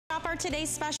Our today's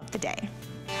special of the day.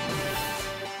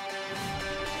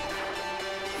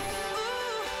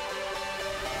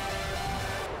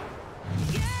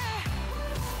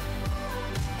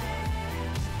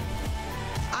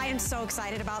 I am so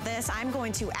excited about this. I'm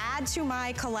going to add to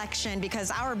my collection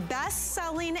because our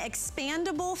best-selling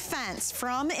expandable fence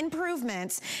from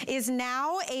Improvements is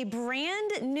now a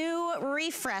brand new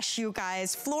refresh, you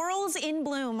guys. Florals in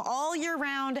bloom all year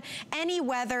round, any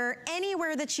weather,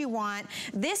 anywhere that you want.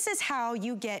 This is how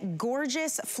you get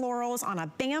gorgeous florals on a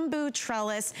bamboo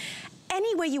trellis.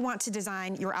 Any way you want to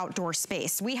design your outdoor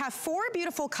space. We have 4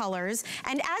 beautiful colors,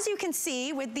 and as you can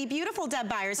see with the beautiful Deb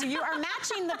Byers, you are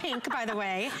matching the pink, by the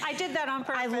way. I did that on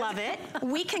purpose. I love it.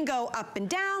 We can go up and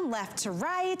down, left to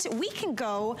right. We can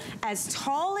go as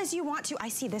tall as you want to. I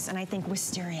see this and I think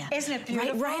wisteria. Isn't it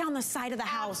beautiful? Right on the side of the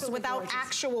house. Absolutely without gorgeous.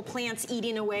 Actual plants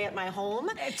eating away at my home.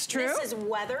 It's true. This is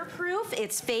weatherproof.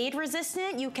 It's fade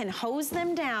resistant. You can hose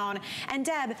them down. And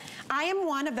Deb, I am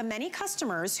one of the many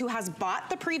customers who has bought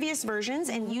the previous versions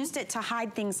and used it to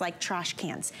hide things like trash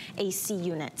cans, AC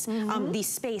units, the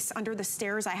space under the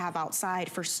stairs I have outside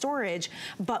for storage.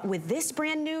 But with this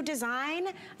brand new design,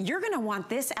 you're gonna want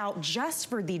this out just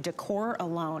for the decor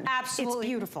alone. Absolutely. It's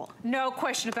beautiful. No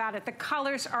question about it. The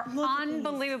colors are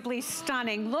unbelievably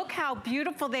stunning. Look how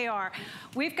beautiful they are.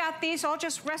 We've got these all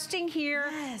just resting here.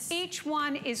 Yes. Each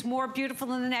one is more beautiful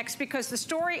than the next because the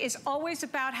story is always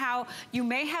about how you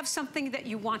may have something that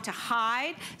you want to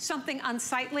hide, something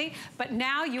unsightly, but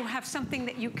now you have something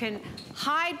that you can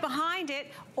hide behind it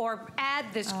or add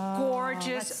this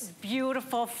gorgeous,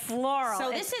 beautiful floral. So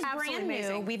this is brand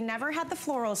new. We've never had the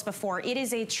florals before. It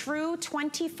is a true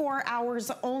 24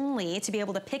 hours only to be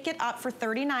able to pick it up for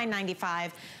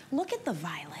 $39.95. Look at the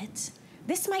violet.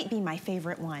 This might be my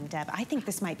favorite one, Deb. I think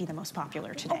this might be the most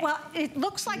popular today. Well, it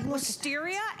looks like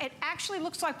wisteria. It actually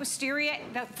looks like wisteria.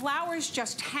 The flowers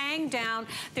just hang down.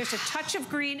 There's a touch of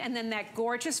green and then that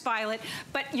gorgeous violet.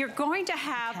 But you're going to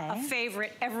have a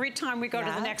favorite every time we go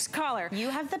to the next color. You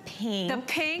have the pink. The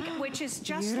pink, which is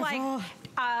just like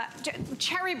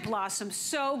cherry blossom,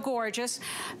 so gorgeous.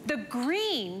 The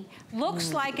green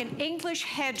looks like an English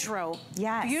hedgerow.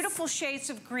 Yes. Beautiful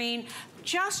shades of green,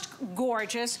 just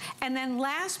gorgeous. And then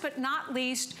last but not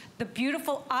least, the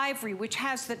beautiful ivory, which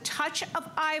has the touch of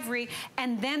ivory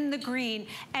and then the green.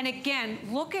 And again,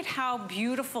 look at how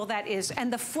beautiful that is.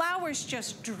 And the flowers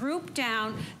just droop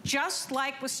down just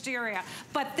like wisteria.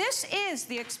 But this is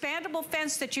the expandable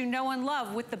fence that you know and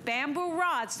love with the bamboo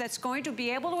rods that's going to be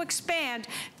able to expand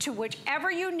to whichever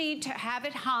you need to have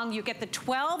it hung. You get the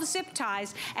 12 zip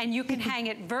ties and you can hang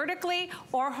it vertically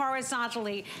or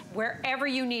horizontally wherever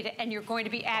you need it. And you're going to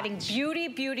be adding beauty,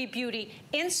 beauty, beauty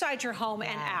inside your home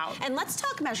and out. And let's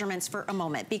talk measurements for a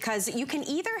moment because you can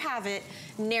either have it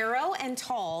narrow and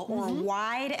tall or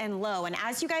wide and low. And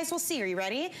as you guys will see, are you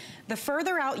ready? The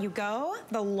further out you go,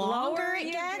 the longer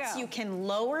it gets. You can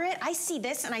lower it. I see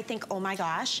this and I think, oh my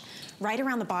gosh, right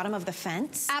around the bottom of the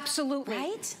fence. Absolutely.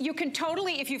 Right? You can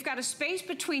totally, if you've got a space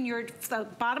between the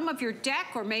bottom of your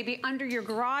deck or maybe under your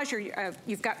garage or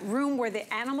you've got room where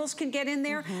the animals can get in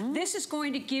there, this is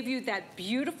going to give you that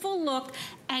beautiful look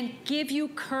and give you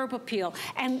curb appeal.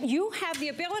 And you have the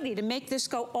ability to make this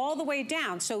go all the way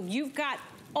down. So you've got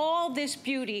all this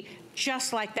beauty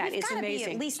just like that. It's amazing.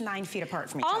 Be at least 9 feet apart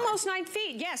from each other. Almost 9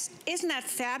 feet, yes. Isn't that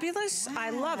fabulous? Yes. I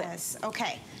love it.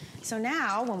 Okay, so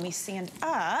now when we stand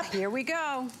up, here we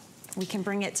go. We can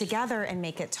bring it together and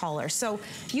make it taller. So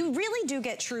you really do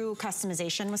get true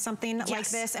customization with something like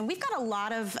this. And we've got a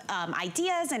lot of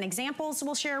ideas and examples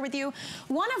we'll share with you.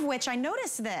 One of which I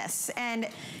noticed this, and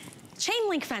chain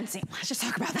link fencing. Let's just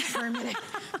talk about that for a minute.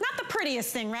 Not the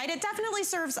prettiest thing, right? It definitely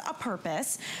serves a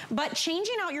purpose, but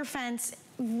changing out your fence,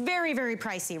 very, very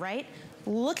pricey, right?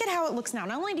 Look at how it looks now.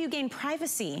 Not only do you gain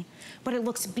privacy, but it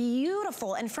looks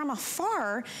beautiful. And from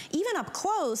afar, even up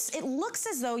close, it looks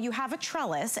as though you have a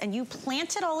trellis and you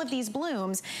planted all of these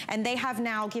blooms and they have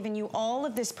now given you all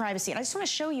of this privacy. And I just want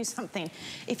to show you something.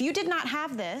 If you did not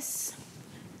have this,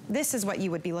 this is what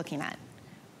you would be looking at.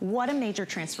 What a major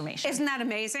transformation. Isn't that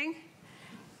amazing?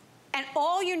 And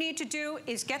all you need to do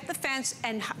is get the fence,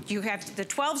 and you have the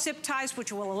 12 zip ties,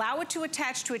 which will allow it to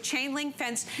attach to a chain link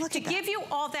fence to give you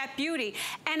all that beauty.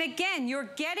 And again, you're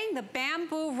getting the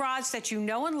bamboo rods that you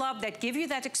know and love that give you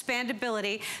that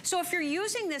expandability. So if you're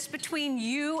using this between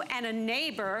you and a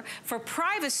neighbor for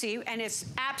privacy, and it's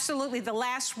absolutely the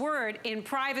last word in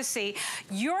privacy,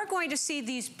 you're going to see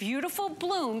these beautiful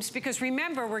blooms, because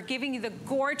remember, we're giving you the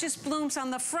gorgeous blooms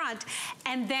on the front,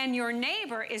 and then your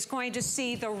neighbor is going to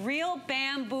see the real real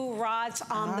bamboo rods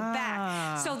on the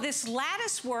back. So this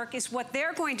lattice work is what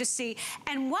they're going to see.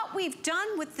 And what we've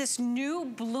done with this new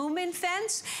bloomin'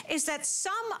 fence is that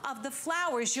some of the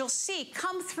flowers you'll see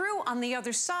come through on the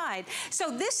other side.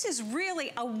 So this is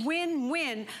really a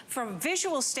win-win from a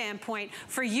visual standpoint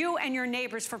for you and your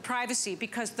neighbors for privacy,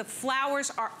 because the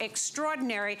flowers are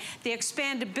extraordinary. The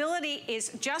expandability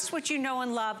is just what you know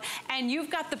and love, and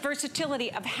you've got the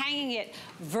versatility of hanging it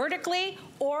vertically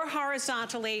or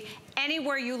horizontally,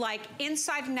 anywhere you like,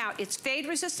 inside and out. It's fade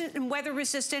resistant and weather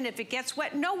resistant. If it gets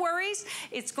wet, no worries.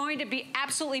 It's going to be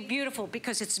absolutely beautiful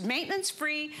because it's maintenance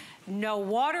free, no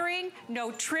watering,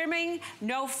 no trimming,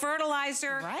 no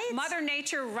fertilizer. Right. Mother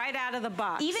Nature right out of the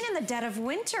box. Even in the dead of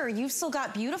winter, you've still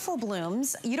got beautiful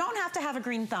blooms. You don't have to have a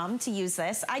green thumb to use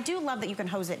this. I do love that you can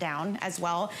hose it down as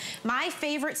well. My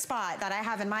favorite spot that I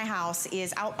have in my house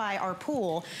is out by our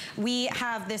pool. We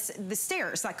have the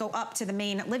stairs that go up to the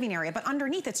main living area, but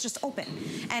underneath it's just open.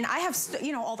 And I have,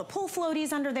 you know, all the pool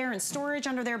floaties under there and storage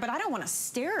under there, but I don't want to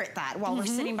stare at that while we're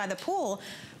sitting by the pool.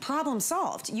 Problem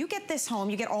solved. You get this home,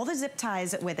 you get all the zip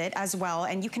ties with it as well,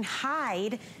 and you can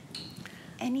hide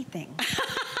anything.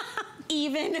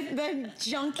 Even the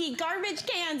junky garbage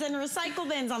cans and recycle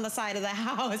bins on the side of the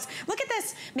house. Look at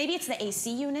this. Maybe it's the AC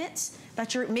unit.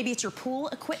 Maybe it's your pool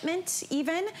equipment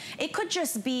even. It could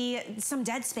just be some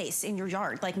dead space in your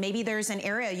yard. Like maybe there's an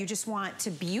area you just want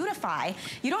to beautify.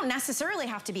 You don't necessarily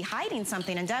have to be hiding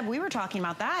something. And Deb, we were talking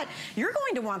about that. You're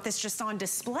going to want this just on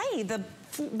display. The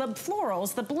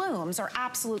florals, the blooms are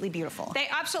absolutely beautiful. They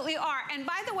absolutely are. And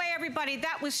by the way, everybody,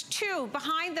 that was two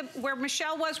behind where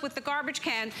Michelle was with the garbage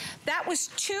can. That was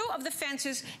two of the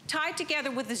fences tied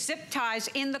together with the zip ties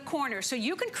in the corner. So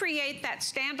you can create that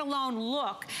standalone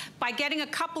look by getting a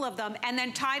couple of them and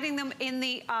then tying them in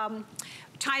the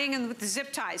tying them with the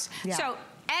zip ties. Yeah. So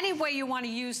any way you want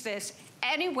to use this,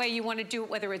 any way you want to do it,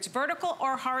 whether it's vertical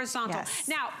or horizontal. Yes.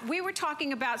 Now, we were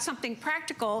talking about something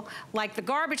practical like the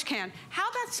garbage can. How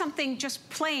about something just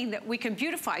plain that we can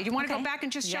beautify? You want to go back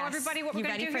and just show everybody what we're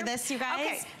going to do here? You ready for this, you guys?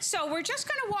 Okay, so we're just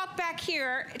going to walk back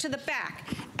here to the back.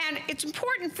 And it's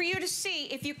important for you to see,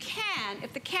 if you can,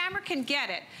 if the camera can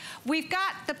get it, we've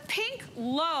got the pink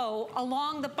low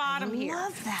along the bottom here. I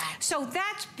love that. So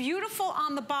that's beautiful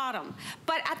on the bottom.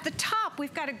 But at the top,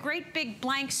 we've got a great big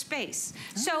blank space.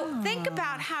 So think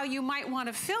about how you might want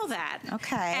to fill that.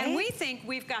 Okay. And we think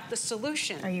we've got the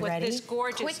solution. Are you with ready? This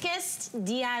gorgeous. Quickest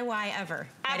DIY ever.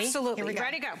 Ready? Absolutely. Here we go.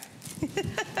 Ready, go.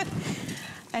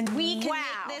 And we can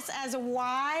make this as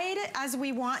wide as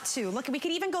we want to. Look, we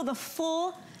could even go the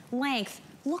full length.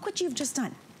 Look what you've just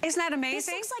done. Isn't that amazing?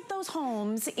 This looks like those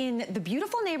homes in the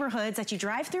beautiful neighborhoods that you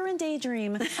drive through and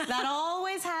daydream that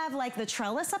always have like the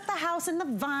trellis up the house and the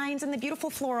vines and the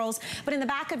beautiful florals. But in the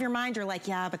back of your mind, you're like,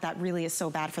 yeah, but that really is so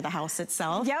bad for the house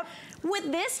itself. Yep.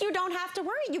 With this, you don't have to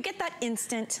worry. You get that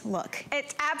instant look.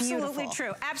 It's absolutely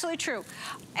true. Absolutely true.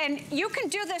 And you can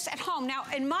do this at home. Now,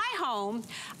 in my home,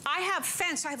 I have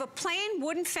fence. I have a plain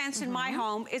wooden fence in my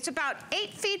home. It's about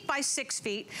 8 feet by 6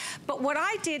 feet. But what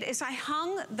I did is I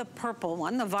hung the purple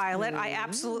one, the violet, I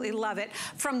absolutely love it,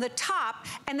 from the top,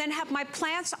 and then have my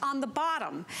plants on the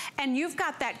bottom. And you've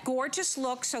got that gorgeous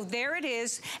look, so there it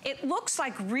is. It looks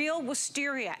like real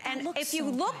wisteria. And if you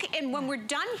look, and when we're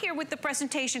done here with the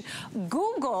presentation,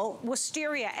 Google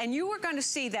wisteria, and you are going to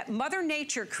see that Mother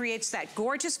Nature creates that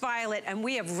gorgeous violet, and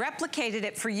we have replicated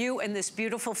it for you in this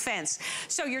beautiful fence.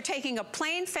 So you're taking a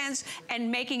plain fence and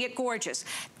making it gorgeous.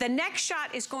 The next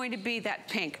shot is going to be that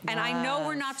pink. And I know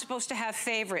we're not supposed to have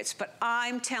favorites, but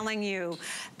I'm telling you,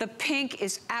 the pink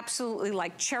is absolutely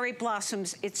like cherry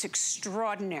blossoms. It's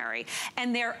extraordinary.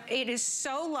 And it is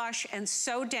so lush and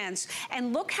so dense.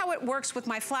 And look how it works with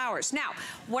my flowers. Now,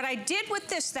 what I did with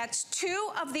this, that's two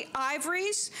of the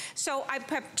ivories. So I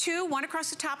put two, one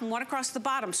across the top and one across the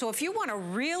bottom. So if you want to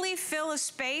really fill a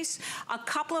space, a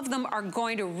couple of them are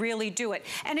going to really do it.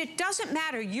 And it doesn't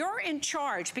matter. You're in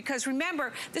charge, because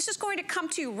remember, this is going to come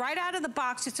to you right out of the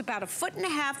box. It's about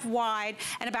 1.5 feet wide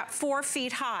and about 4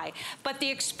 feet high. But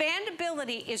the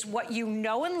expandability is what you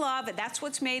know and love, and that's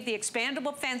what's made the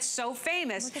expandable fence so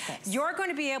famous. You're going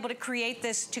to be able to create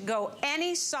this to go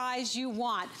any size you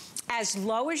want, as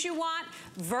low as you want,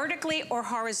 vertically or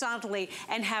horizontally,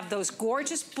 and have those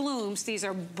gorgeous blooms. These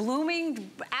are blooming,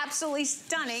 absolutely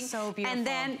stunning. So beautiful. And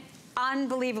then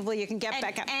unbelievably, you can get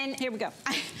back up. And here we go.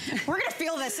 We're gonna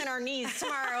feel this in our knees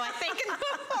tomorrow, I think, in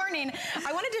the morning.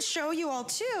 I wanted to show you all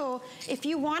too, if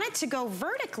you wanted to go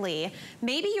vertically,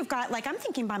 maybe you've got, like I'm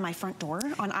thinking by my front door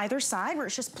on either side where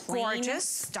it's just plain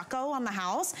stucco on the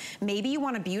house. Maybe you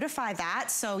wanna beautify that,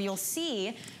 so you'll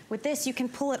see with this, you can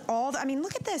pull it all, I mean,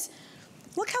 look at this.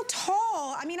 Look how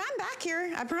tall. I mean, I'm back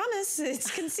here, I promise. It's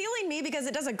concealing me because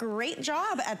it does a great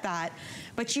job at that.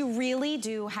 But you really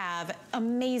do have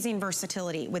amazing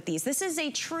versatility with these. This is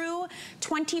a true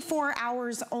 24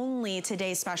 hours only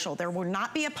today's special. There will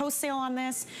not be a post sale on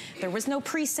this. There was no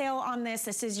pre-sale on this.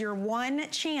 This is your one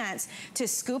chance to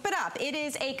scoop it up. It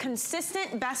is a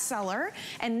consistent bestseller,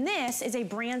 and this is a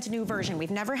brand new version.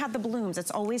 We've never had the blooms.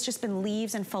 It's always just been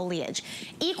leaves and foliage.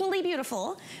 Equally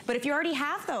beautiful, but if you already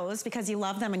have those because you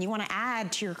love them and you want to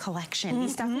add to your collection,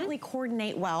 these definitely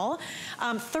coordinate well.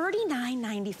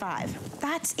 $39.95.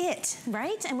 That's it,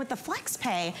 right? And with the flex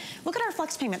pay, look at our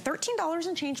flex payment, $13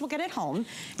 and change will get it home.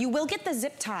 You will get the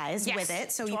zip ties with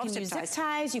it, so you can use zip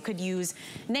ties, you could use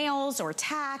nails or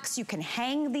tacks, you can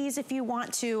hang these if you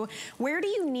want to. Where do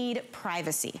you need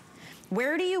privacy?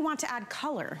 Where do you want to add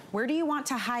color? Where do you want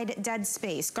to hide dead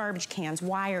space, garbage cans,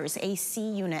 wires, AC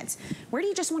units? Where do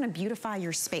you just want to beautify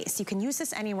your space? You can use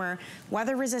this anywhere,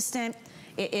 weather resistant.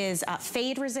 It is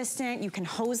fade resistant. You can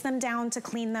hose them down to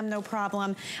clean them, no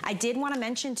problem. I did want to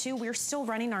mention too, we're still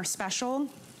running our special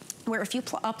where if you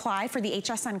apply for the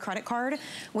HSN credit card,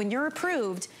 when you're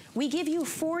approved, we give you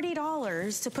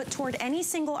 $40 to put toward any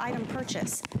single item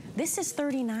purchase. This is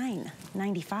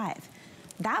 $39.95.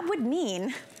 That would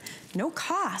mean no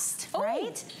cost,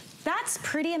 right? That's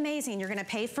pretty amazing. You're gonna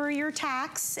pay for your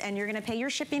tax and you're gonna pay your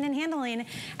shipping and handling,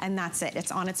 and that's it.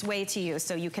 It's on its way to you,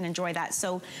 so you can enjoy that.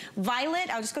 So violet,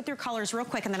 I'll just go through colors real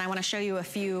quick and then I wanna show you a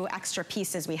few extra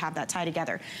pieces we have that tie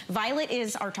together. Violet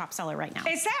is our top seller right now.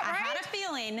 Is that right? I had a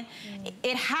feeling.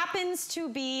 It happens to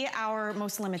be our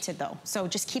most limited though. So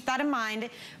just keep that in mind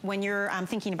when you're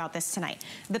thinking about this tonight.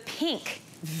 The pink,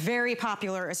 very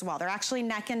popular as well. They're actually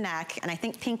neck and neck, and I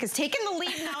think pink is taking the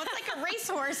lead now. It's like a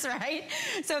racehorse, right?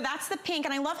 So that's the pink,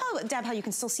 and I love how, Deb, how you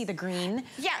can still see the green.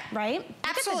 Yeah. Right?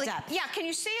 Absolutely. Yeah, can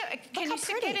you see it? Can you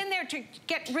see, get in there to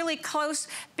get really close?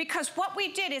 Because what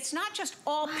we did, it's not just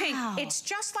all pink. It's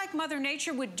just like Mother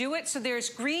Nature would do it. So there's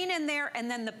green in there,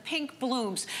 and then the pink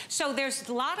blooms. So there's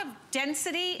a lot of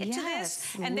density to this,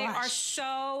 and they are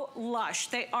so lush.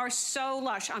 They are so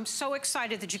lush. I'm so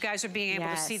excited that you guys are being able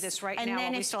to see this right now.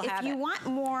 And if you want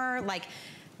more like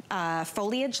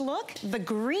foliage look, the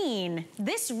green,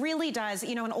 this really does,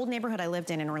 you know, an old neighborhood I lived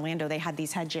in Orlando, they had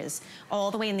these hedges all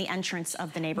the way in the entrance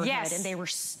of the neighborhood, and they were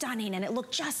stunning, and it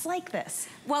looked just like this.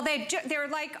 Well, they're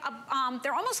like,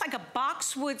 they're almost like a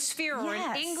boxwood sphere or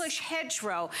an English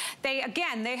hedgerow. They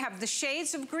have the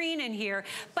shades of green in here,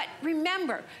 but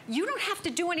remember, you don't have to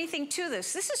do anything to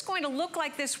this. This is going to look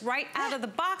like this right out of the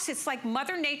box. It's like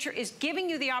Mother Nature is giving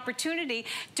you the opportunity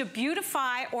to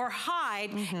beautify or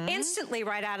hide instantly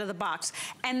right out of the box.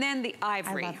 And then the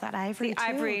ivory. I love that ivory too.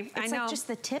 Ivory, it's like just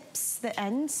the tips, the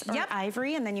ends are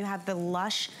ivory, and then you have the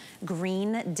lush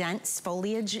green, dense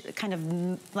foliage kind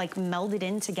of like melded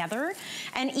in together.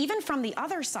 And even from the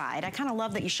other side, I kind of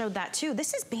love that you showed that too.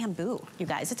 This is bamboo, you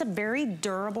guys. It's a very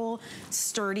durable,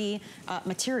 sturdy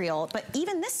material, but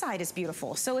even this side is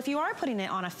beautiful. So if you are putting it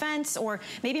on a fence or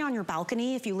maybe on your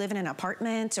balcony, if you live in an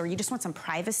apartment or you just want some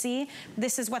privacy,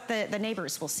 this is what the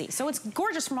neighbors will see. So it's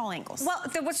gorgeous from all angles. Well,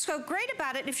 what's so great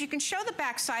about it, if you can show the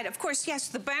backside, of course, yes,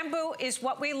 the bamboo is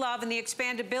what we love and the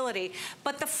expandability,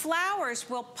 but the flowers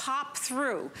will pop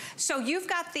through. So you've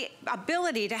got the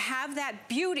ability to have that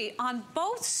beauty on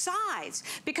both sides,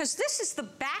 because this is the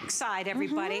backside,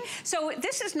 everybody. So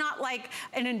this is not like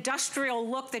an industrial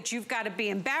look that you've got to be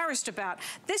embarrassed about.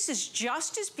 This is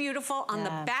just as beautiful on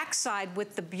the backside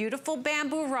with the beautiful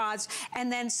bamboo rods,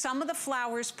 and then some of the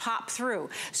flowers pop through.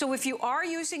 So if you are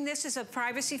using this as a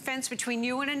privacy fence between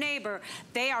you and a neighbor,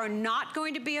 they are not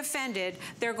going to be offended.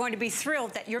 They're going to be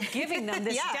thrilled that you're giving them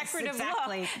this decorative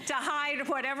look to hide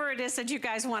whatever it is that you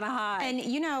guys want to hide. And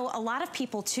you know, a lot of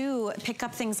people too pick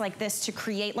up things like this to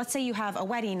create, let's say you have a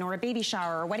wedding or a baby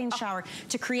shower or a wedding shower,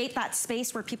 to create that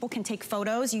space where people can take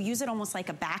photos. You use it almost like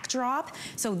a backdrop.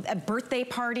 So at birthday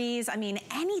parties, I mean,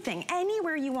 anything,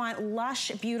 anywhere you want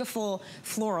lush, beautiful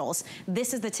florals,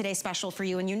 this is the Today Special for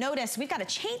you. And you notice we've got a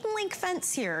chain link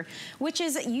fence here, which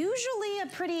is usually a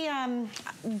pretty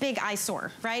big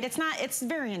eyesore, right? It's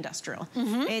very industrial.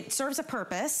 It serves a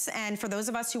purpose, and for those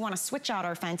of us who want to switch out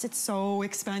our fence, it's so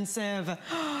expensive.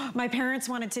 My parents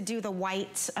wanted to do the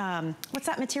white, what's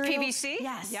that material? PVC?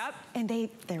 Yes. Yep. And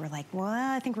they were like, well,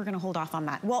 I think we're gonna hold off on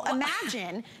that. Well,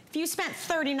 imagine if you spent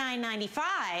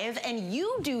 $39.95 and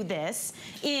you do this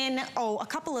in, a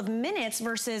couple of minutes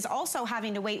versus also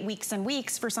having to wait weeks and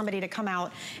weeks for somebody to come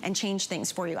out and change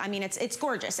things for you. I mean, it's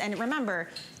gorgeous. And remember,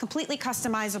 completely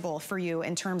customizable for you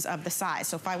in terms of the size.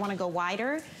 So if I wanna go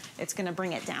wider, it's gonna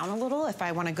bring it down a little. If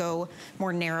I wanna go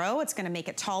more narrow, it's gonna make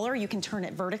it taller. You can turn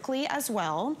it vertically as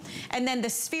well. And then the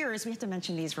spheres, we have to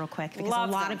mention these real quick because a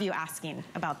lot of you asking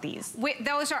about these.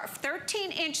 Those are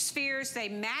 13-inch spheres. They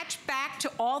match back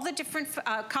to all the different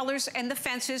colors and the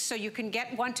fences, so you can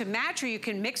get one to match or you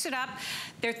can mix it up.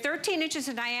 They're 13 inches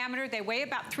in diameter. They weigh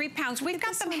about 3 pounds. We've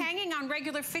got them hanging on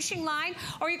regular fishing line,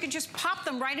 or you can just pop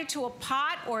them right into a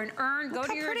pot or an urn. Go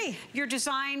to your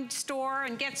design store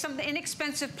and get some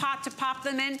inexpensive pot to pop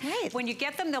them in. Right. When you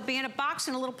get them, they'll be in a box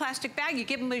in a little plastic bag. You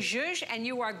give them a zhuzh and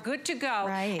you are good to go.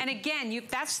 Right. And again,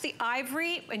 that's the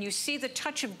ivory, and you see the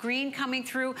touch of green coming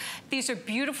through. These are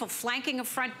beautiful, flanking a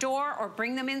front door, or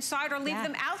bring them inside or leave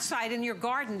them outside in your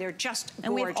garden. They're just gorgeous.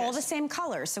 And we have all the same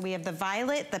colors. So we have the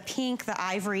violet, the pink, the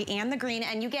ivory, and the green,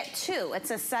 and you get 2.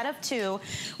 It's a set of 2.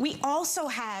 We also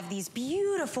have these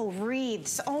beautiful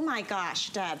wreaths. Oh my gosh,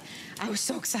 Deb, I was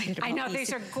so excited about these. I know,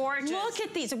 these are gorgeous. Look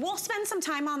at these. We'll spend some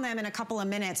time on them in a couple of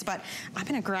minutes, but I'm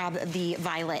gonna grab the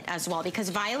violet as well, because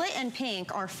violet and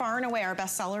pink are far and away our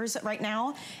best sellers right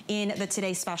now in the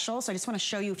Today Special. So I just wanna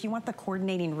show you, if you want the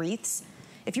coordinating wreaths,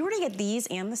 if you were to get these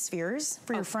and the spheres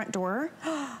for your front door,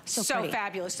 so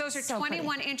fabulous. Those are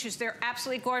 21 inches. They're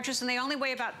absolutely gorgeous, and they only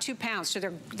weigh about 2 pounds, so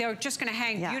they're just gonna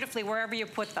hang beautifully wherever you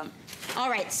put them. All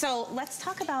right, so let's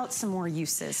talk about some more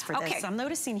uses for this. I'm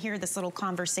noticing here this little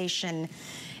conversation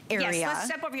area. Yes, let's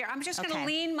step over here. I'm just gonna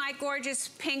lean my gorgeous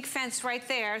pink fence right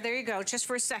there. There you go, just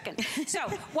for a second. So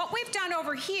what we've done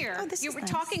over here, you were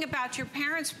talking about your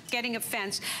parents getting a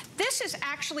fence. This is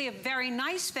actually a very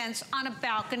nice fence on a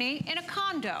balcony in a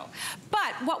condo.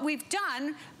 But what we've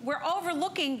done, we're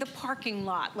overlooking the parking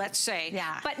lot, let's say.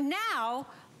 Yeah. But now,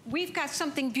 we've got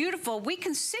something beautiful. We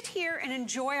can sit here and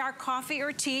enjoy our coffee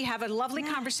or tea, have a lovely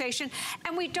conversation,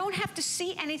 and we don't have to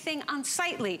see anything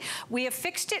unsightly. We have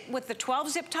fixed it with the 12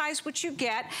 zip ties, which you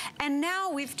get, and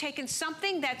now we've taken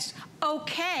something that's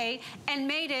okay and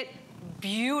made it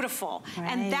beautiful.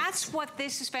 And that's what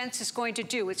this fence is going to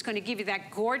do. It's going to give you that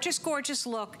gorgeous, gorgeous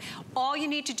look. All you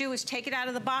need to do is take it out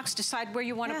of the box, decide where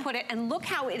you want to put it, and look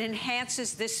how it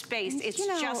enhances this space. It's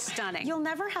just stunning. You'll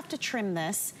never have to trim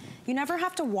this. You never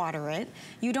have to water it.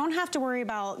 You don't have to worry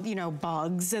about,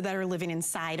 bugs that are living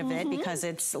inside of it because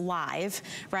it's live,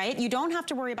 right? You don't have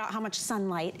to worry about how much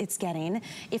sunlight it's getting.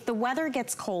 If the weather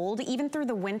gets cold, even through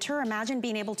the winter, imagine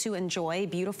being able to enjoy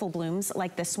beautiful blooms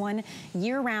like this one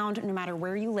year-round, no matter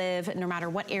where you live, no matter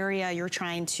what area you're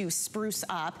trying to spruce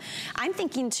up. I'm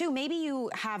thinking too, maybe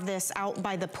you have this out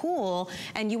by the pool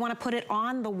and you want to put it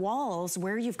on the walls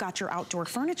where you've got your outdoor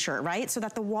furniture, right? So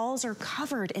that the walls are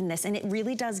covered in this, and it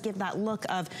really does give that look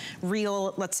of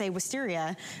real, let's say,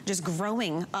 wisteria just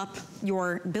growing up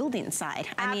your building side.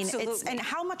 I mean, and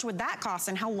how much would that cost,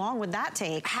 and how long would that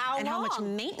take? And how much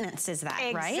maintenance is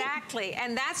that, right? Exactly,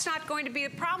 and that's not going to be a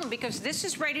problem because this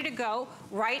is ready to go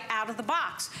right out of the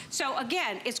box. So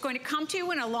again, it's going to come to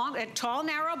you in a tall,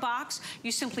 narrow box.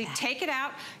 You simply take it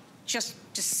out, just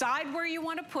decide where you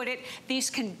want to put it. These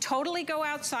can totally go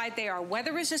outside. They are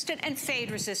weather resistant and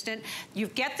fade resistant. You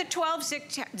get the 12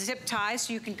 zip ties,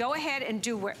 so you can go ahead and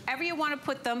do wherever you want to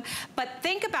put them. But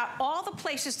think about all the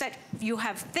places that you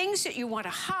have things that you want to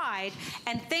hide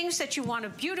and things that you want to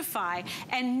beautify,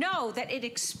 and know that it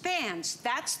expands.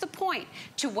 That's the point,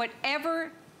 to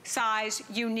whatever size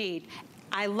you need.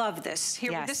 I love this.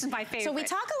 Here, this is my favorite. So we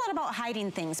talk a lot about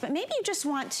hiding things, but maybe you just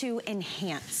want to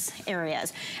enhance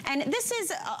areas. And this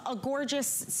is a gorgeous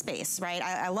space, right?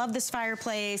 I love this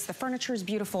fireplace. The furniture is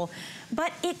beautiful,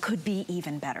 but it could be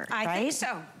even better, right? I think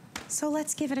so. So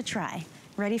let's give it a try.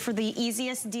 Ready for the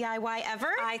easiest DIY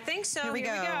ever? I think so. Here we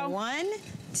go. 1,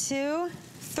 2,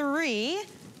 3.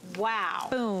 Wow.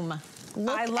 Boom.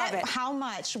 Look I love it. How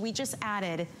much we just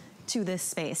added to this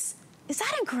space. Is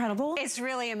that incredible? It's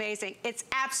really amazing. It's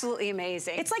absolutely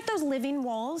amazing. It's like those living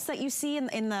walls that you see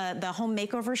in the home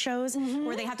makeover shows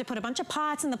where they have to put a bunch of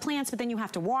pots in the plants, but then you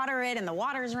have to water it and the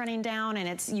water's running down,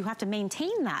 and you have to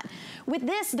maintain that. With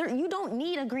this, you don't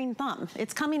need a green thumb.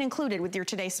 It's coming included with your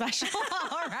Today Special,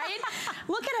 all right?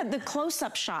 Look at the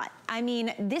close-up shot. I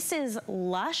mean, this is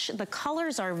lush. The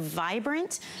colors are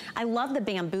vibrant. I love the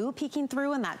bamboo peeking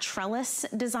through and that trellis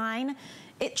design.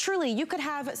 It truly, you could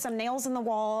have some nails in the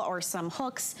wall or some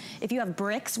hooks. If you have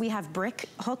bricks, we have brick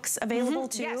hooks available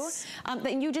too. Yes.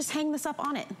 Then you just hang this up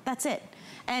on it. That's it.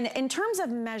 And in terms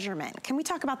of measurement, can we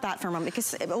talk about that for a moment?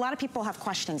 Because a lot of people have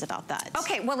questions about that.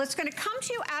 Okay, well, it's going to come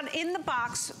to you out in the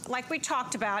box, like we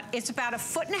talked about. It's about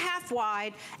 1.5 feet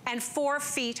wide and 4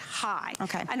 feet high.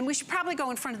 Okay. And we should probably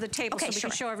go in front of the table so we can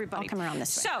show everybody. I'll come around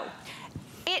this way. So,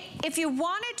 if you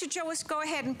wanted to just go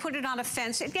ahead and put it on a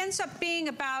fence, it ends up being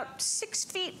about 6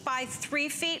 feet by 3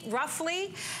 feet,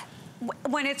 roughly.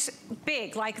 when it's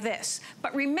big like this.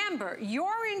 But remember,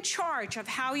 you're in charge of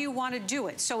how you want to do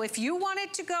it. So if you want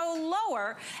it to go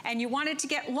lower and you want it to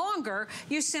get longer,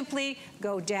 you simply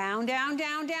go down, down,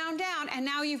 down, down, down, and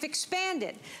now you've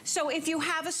expanded. So if you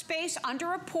have a space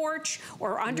under a porch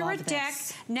or under a deck,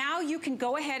 now you can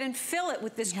go ahead and fill it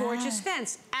with this gorgeous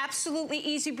fence. Absolutely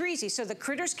easy breezy. So the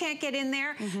critters can't get in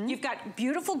there. You've got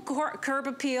beautiful curb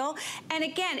appeal. And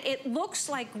again, it looks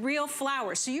like real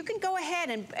flowers. So you can go ahead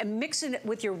and mix it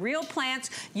with your real plants.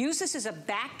 Use this as a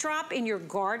backdrop in your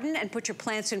garden and put your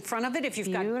plants in front of it. If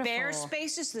you've got bare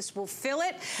spaces, this will fill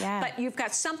it. But you've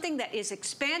got something that is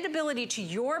expandability to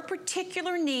your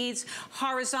particular needs,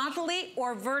 horizontally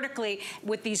or vertically,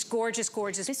 with these gorgeous,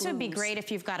 gorgeous blooms. This would be great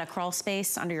if you've got a crawl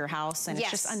space under your house and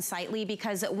it's just unsightly,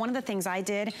 because one of the things I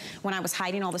did when I was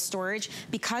hiding all the storage,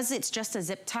 because it's just a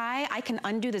zip tie, I can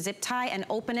undo the zip tie and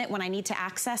open it when I need to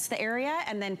access the area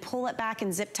and then pull it back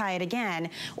and zip tie it again.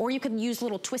 Or you can use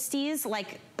little twisties,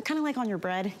 like kind of like on your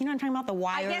bread. You know what I'm talking about? The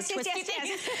wire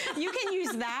twisties. You can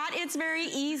use that. It's very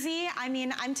easy. I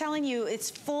mean, I'm telling you, it's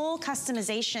full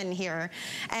customization here.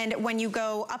 And when you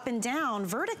go up and down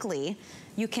vertically,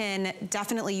 you can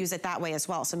definitely use it that way as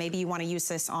well. So maybe you want to use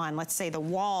this on, let's say, the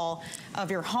wall of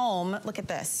your home. Look at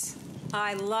this.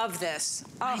 I love this.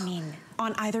 Oh. I mean,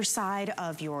 on either side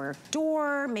of your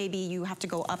door, maybe you have to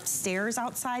go upstairs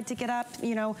outside to get up,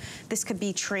 you know, this could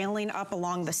be trailing up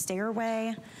along the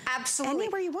stairway. Absolutely.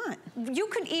 Anywhere you want. You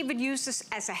could even use this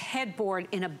as a headboard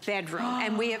in a bedroom,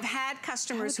 and we have had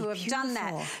customers who have done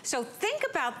that. So think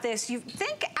about this. You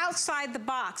think outside the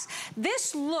box.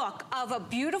 This look of a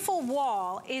beautiful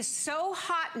wall is so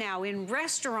hot now in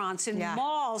restaurants, in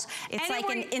malls. It's like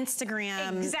an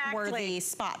Instagram-worthy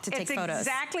spot to take photos.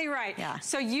 Exactly right.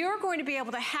 So you're going to be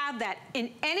able to have that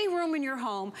in any room in your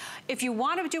home. If you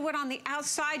want to do it on the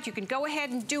outside, you can go ahead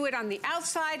and do it on the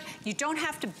outside. You don't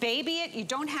have to baby it. You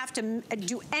don't have to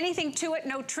do anything to it.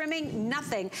 No trimming,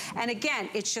 nothing. And again,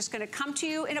 it's just going to come to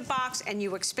you in a box and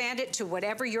you expand it to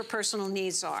whatever your personal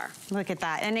needs are. Look at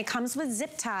that. And it comes with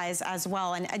zip ties as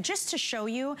well. And just to show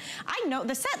you, I know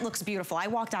the set looks beautiful. I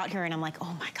walked out here and I'm like,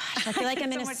 oh my gosh, I feel like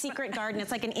I'm in a secret garden.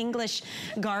 It's like an English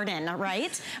garden,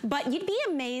 right? But you'd be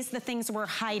amazed the things we're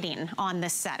hiding on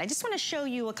this set. I just want to show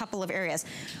you a couple of areas.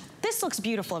 This looks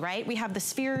beautiful, right? We have the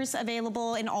spheres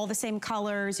available in all the same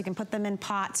colors. You can put them in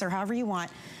pots or however you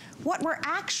want. What we're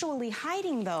actually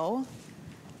hiding, though,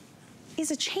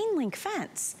 is a chain link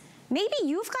fence. Maybe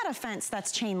you've got a fence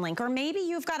that's chain link, or maybe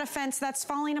you've got a fence that's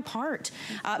falling apart.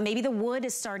 Maybe the wood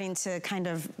is starting to kind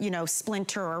of, you know,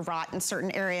 splinter or rot in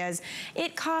certain areas.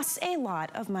 It costs a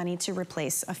lot of money to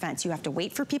replace a fence. You have to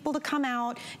wait for people to come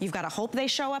out. You've got to hope they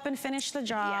show up and finish the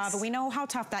job. We know how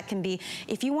tough that can be.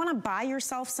 If you want to buy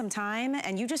yourself some time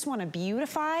and you just want to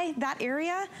beautify that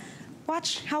area,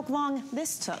 watch how long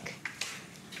this took.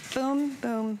 Boom,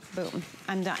 boom, boom.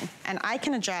 I'm done. And I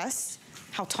can adjust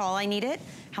how tall I need it,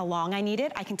 how long I need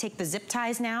it. I can take the zip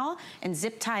ties now and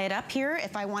zip tie it up here.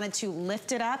 If I wanted to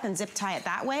lift it up and zip tie it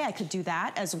that way, I could do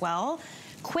that as well.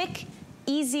 Quick,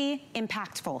 easy,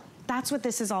 impactful. That's what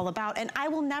this is all about. And I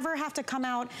will never have to come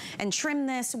out and trim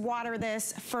this, water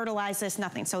this, fertilize this,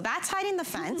 nothing. So that's hiding the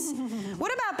fence.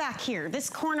 What about back here? This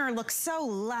corner looks so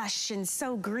lush and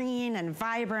so green and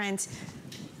vibrant.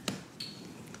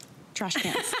 Trash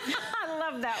cans. I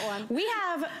love that one. We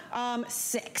have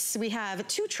 6. We have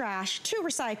 2 trash, 2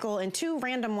 recycle, and 2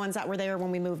 random ones that were there when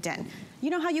we moved in.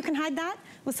 You know how you can hide that?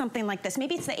 With something like this.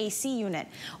 Maybe it's the AC unit,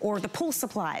 or the pool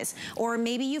supplies, or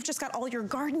maybe you've just got all your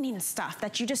gardening stuff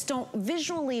that you just don't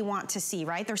visually want to see,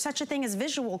 right? There's such a thing as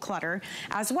visual clutter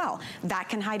as well. That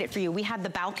can hide it for you. We had the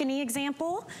balcony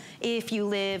example. If you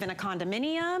live in a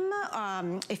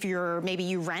condominium, if maybe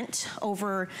you rent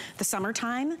over the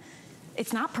summertime,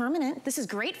 it's not permanent. This is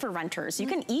great for renters. You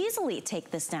can easily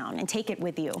take this down and take it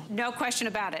with you. No question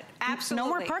about it. Absolutely.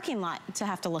 No more parking lot to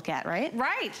have to look at, right?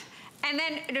 Right. And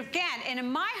then again, and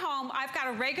in my home, I've got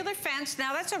a regular fence.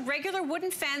 Now that's a regular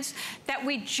wooden fence that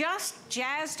we just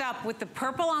jazzed up with the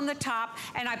purple on the top,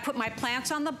 and I put my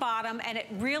plants on the bottom, and it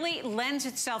really lends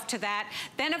itself to that.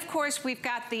 Then of course, we've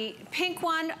got the pink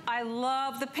one. I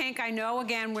love the pink. I know,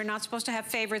 again, we're not supposed to have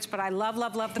favorites, but I love,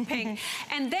 love, love the pink.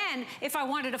 And then if I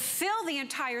wanted to fill the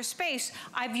entire space,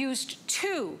 I've used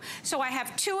 2. So I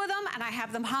have 2 of them, and I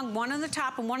have them hung, one on the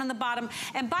top and one on the bottom.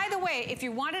 And by the way, if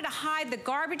you wanted to hide the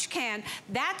garbage can, understand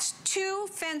that's 2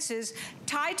 fences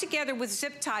tied together with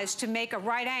zip ties to make a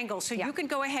right angle. So you can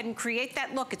go ahead and create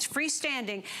that look. It's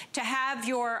freestanding to have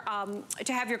your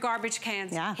garbage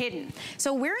cans hidden.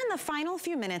 So we're in the final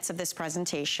few minutes of this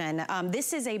presentation.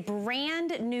 This is a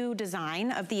brand new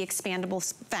design of the expandable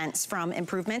fence from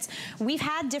Improvements. We've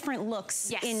had different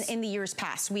looks in the years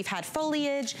past. We've had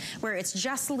foliage where it's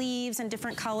just leaves and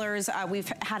different colors.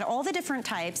 We've had all the different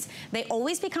types. They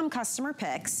always become customer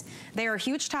picks. They are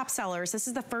huge top sellers. This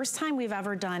is the first time we've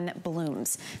ever done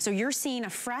blooms. So you're seeing a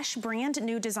fresh, brand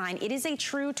new design. It is a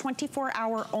true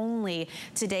 24-hour only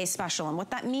today's special. And what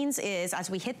that means is as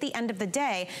we hit the end of the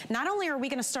day, not only are we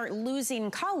gonna start losing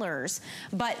colors,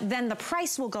 but then the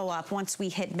price will go up once we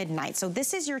hit midnight. So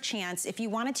this is your chance. If you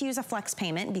wanted to use a flex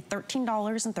payment, it'd be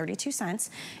 $13.32.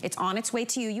 It's on its way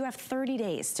to you. You have 30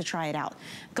 days to try it out.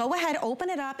 Go ahead, open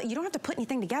it up. You don't have to put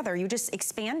anything together. You just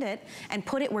expand it and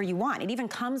put it where you want. It even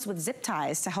comes with zip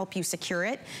ties to help you secure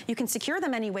it. You can secure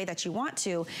them any way that you want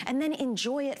to, and then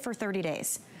enjoy it for 30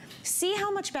 days. See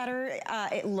how much better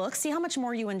it looks. See how much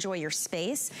more you enjoy your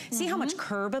space. See how much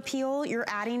curb appeal you're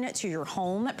adding to your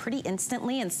home pretty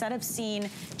instantly. Instead of seeing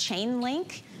chain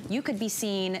link, you could be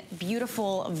seeing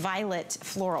beautiful violet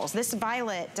florals. This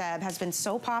violet has been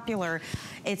so popular.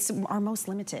 It's our most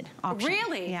limited option.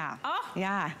 Really? Yeah. Oh.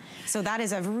 Yeah. So that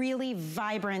is a really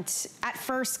vibrant, at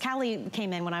first, Callie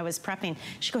came in when I was prepping.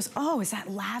 She goes, oh, is that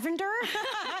lavender?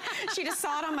 She just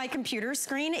saw it on my computer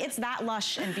screen. It's that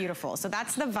lush and beautiful. So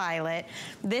that's the violet.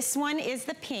 This one is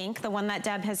the pink, the one that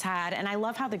Deb has had. And I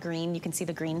love how the green, you can see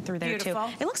the green through there too.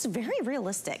 It looks very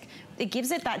realistic. It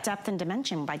gives it that depth and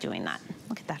dimension by doing that.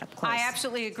 Look at that up close. I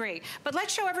absolutely agree. But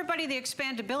let's show everybody the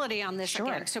expandability on this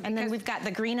again. So and then we've got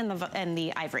the green and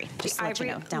the ivory. Just to let you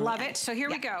know, down love it. So here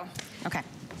we go. Okay.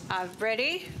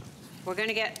 Ready? We're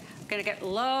gonna get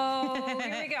low.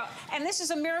 Here we go. And this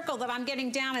is a miracle that I'm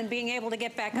getting down and being able to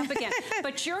get back up again.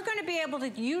 But you're gonna be able to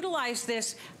utilize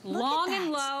this long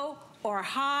and low or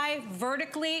high,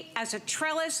 vertically, as a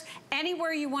trellis,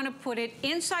 anywhere you want to put it,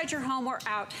 inside your home or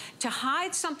out, to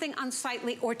hide something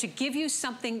unsightly or to give you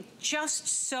something just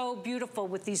so beautiful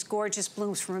with these gorgeous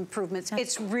blooms from Improvements.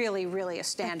 It's really, really a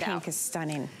standout. The pink is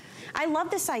stunning. I love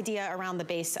this idea around the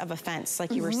base of a fence,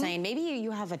 like you were saying. Maybe you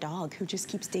have a dog who just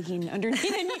keeps digging underneath,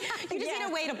 and you just need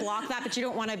a way to block that, but you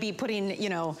don't want to be putting, you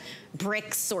know,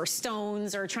 bricks or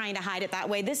stones or trying to hide it that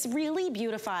way. This really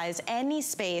beautifies any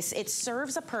space. It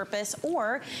serves a purpose,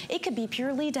 or it could be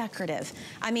purely decorative.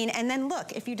 I mean, and then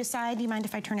look, if you decide, do you mind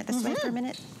if I turn it this way for a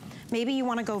minute? Maybe you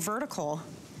want to go vertical.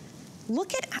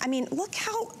 Look at, I mean, look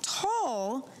how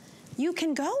tall you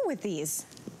can go with these.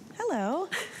 Hello,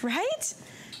 right?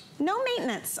 No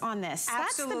maintenance on this.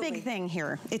 Absolutely. That's the big thing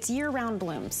here. It's year-round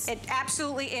blooms. It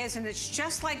absolutely is, and it's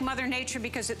just like Mother Nature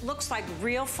because it looks like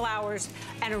real flowers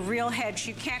and a real hedge.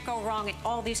 You can't go wrong, and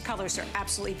all these colors are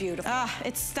absolutely beautiful.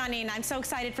 It's stunning. I'm so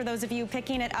excited for those of you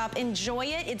picking it up. Enjoy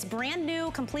it. It's brand new,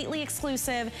 completely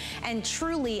exclusive, and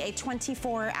truly a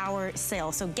 24-hour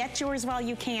sale. So get yours while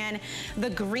you can. The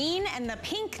green and the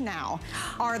pink now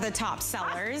are the top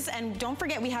sellers. And don't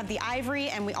forget, we have the ivory,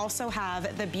 and we also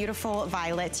have the beautiful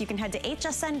violets. You can head to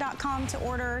hsn.com to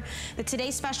order. The Today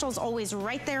Special is always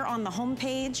right there on the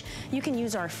homepage. You can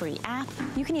use our free app.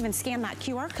 You can even scan that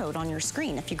QR code on your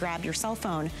screen if you grab your cell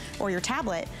phone or your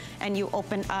tablet and you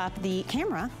open up the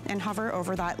camera and hover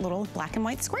over that little black and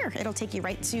white square. It'll take you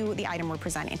right to the item we're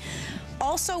presenting.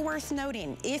 Also worth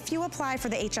noting, if you apply for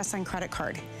the HSN credit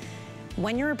card,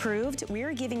 when you're approved, we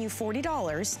are giving you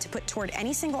 $40 to put toward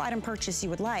any single item purchase you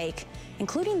would like,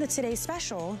 including the Today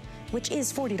Special, which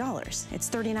is $40. It's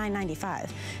 $39.95.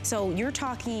 So you're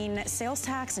talking sales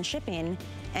tax and shipping,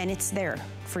 and it's there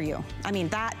for you. I mean,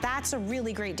 that's a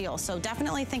really great deal. So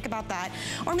definitely think about that.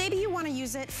 Or maybe you want to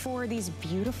use it for these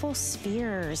beautiful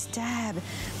spheres, Deb.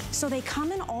 So they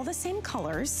come in all the same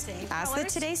colors as the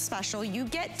Today Special. You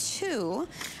get 2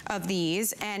 of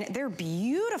these, and they're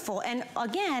beautiful. And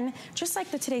again, just like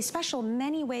the Today Special,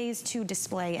 many ways to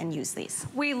display and use these.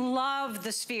 We love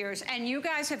the spheres, and you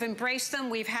guys have embraced them.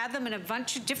 We've had them in a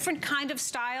bunch of different kind of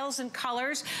styles and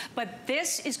colors, but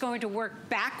this is going to work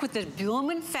back with the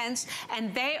Bloomin' Fence,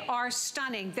 and they are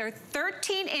stunning. They're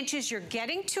 13 inches. You're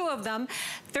getting 2 of them,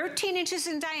 13 inches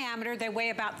in diameter. They weigh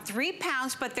about 3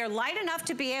 pounds, but they're light enough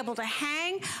to be able to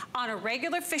hang on a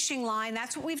regular fishing line.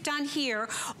 That's what we've done here.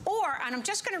 Or, and I'm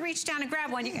just going to reach down and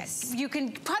grab one. You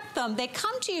can put them. They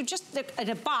come to you just in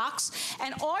a box,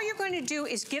 and all you're going to do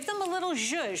is give them a little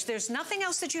zhuzh. There's nothing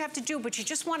else that you have to do, but you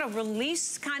just want to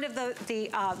release kind of the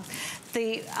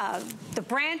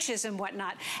branches and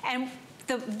whatnot. And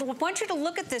I want you to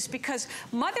look at this because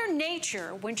Mother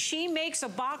Nature, when she makes a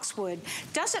boxwood,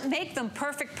 doesn't make them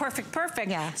perfect, perfect, perfect.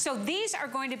 Yeah. So these are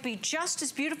going to be just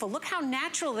as beautiful. Look how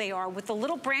natural they are with the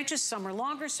little branches. Some are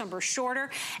longer, some are shorter.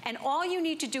 And all you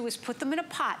need to do is put them in a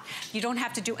pot. You don't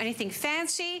have to do anything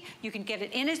fancy. You can get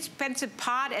an inexpensive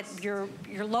pot at your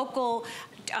local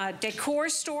decor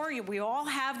store. We all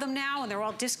have them now, and they're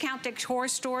all discount decor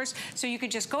stores. So you can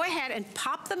just go ahead and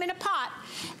pop them in a pot,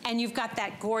 and you've got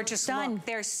that gorgeous look.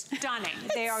 They're stunning.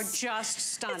 They are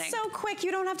just stunning. It's so quick.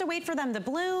 You don't have to wait for them to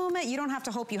bloom. You don't have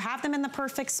to hope you have them in the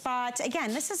perfect spot.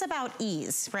 Again, this is about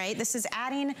ease, right? This is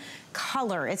adding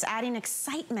color. It's adding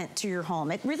excitement to your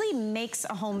home. It really makes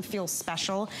a home feel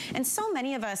special. And so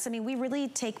many of us, I mean, we really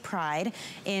take pride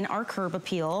in our curb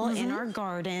appeal, in our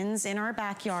gardens, in our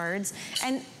backyards.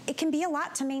 And it can be a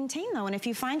lot to maintain though. And if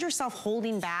you find yourself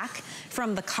holding back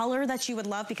from the color that you would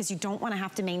love because you don't want to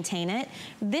have to maintain it,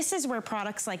 this is where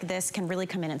products like this can really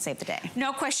come in and save the day.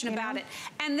 No question about it.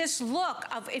 And this look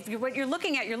of, what you're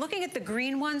looking at the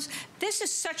green ones. This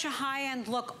is such a high-end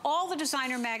look. All the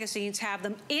designer magazines have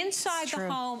them inside the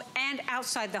home and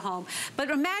outside the home. But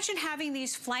imagine having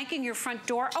these flanking your front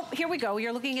door. Oh, here we go.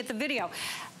 You're looking at the video.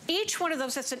 Each one of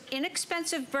those, that's an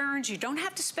inexpensive burns. You don't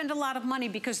have to spend a lot of money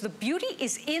because the beauty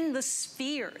is in the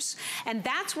spheres. And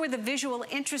that's where the visual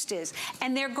interest is.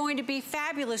 And they're going to be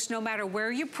fabulous no matter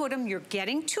where you put them. You're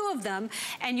getting 2 of them,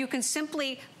 and you can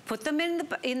simply put them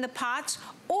in the pots,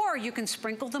 or you can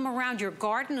sprinkle them around your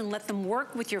garden and let them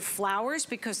work with your flowers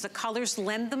because the colors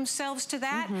lend themselves to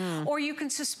that. Or you can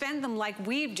suspend them like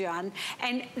we've done,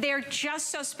 and they're just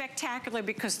so spectacular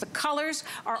because the colors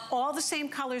are all the same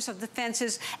colors of the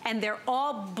fences, and they're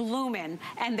all blooming,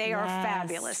 and they are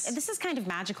fabulous. This is kind of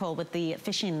magical with the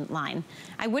fishing line.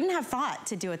 I wouldn't have thought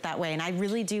to do it that way, and I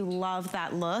really do love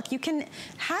that look. You can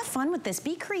have fun with this,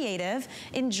 be creative,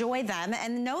 enjoy them,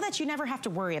 and know that you never have to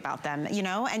worry about them, you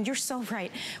know? And you're so right.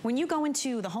 When you go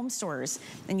into the home stores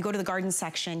and you go to the garden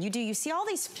section, you see all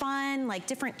these fun, like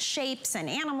different shapes and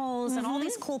animals and all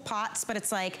these cool pots, but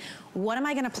it's like, what am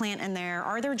I gonna plant in there?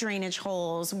 Are there drainage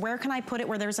holes? Where can I put it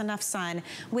where there's enough sun?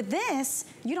 With this,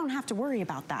 you don't have to worry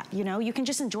about that, you know? You can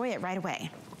just enjoy it right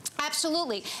away.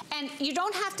 Absolutely. And you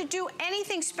don't have to do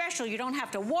anything special. You don't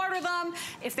have to water them.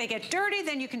 If they get dirty,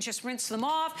 then you can just rinse them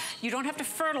off. You don't have to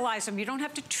fertilize them. You don't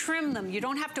have to trim them. You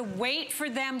don't have to wait for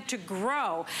them to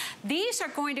grow. These are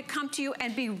going to come to you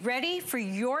and be ready for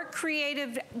your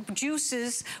creative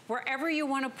juices wherever you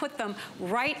want to put them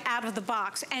right out of the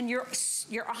box. And you're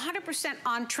 100%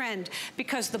 on trend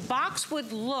because the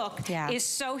boxwood look is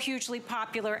so hugely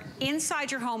popular inside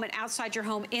your home and outside your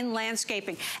home in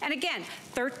landscaping. And again,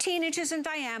 13 inches in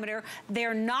diameter.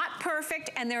 They're not perfect,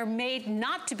 and they're made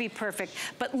not to be perfect.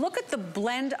 But look at the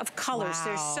blend of colors.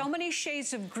 There's so many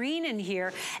shades of green in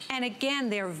here. And again,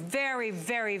 they're very,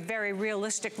 very, very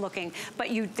realistic looking. But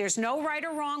there's no right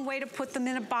or wrong way to put them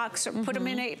in a box or put them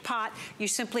in a pot. You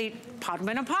simply pot them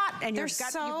in a pot, and they're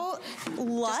so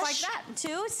lush, just like that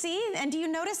too. See, and do you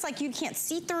notice like you can't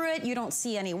see through it? You don't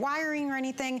see any wiring or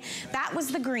anything. That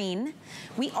was the green.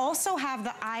 We also have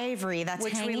the ivory that's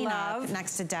hanging up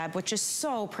next to Deb, which is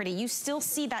so pretty. You still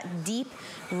see that deep,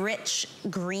 rich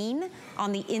green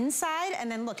on the inside,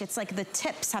 and then look, it's like the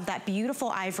tips have that beautiful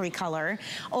ivory color.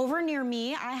 Over near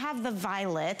me, I have the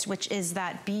violet, which is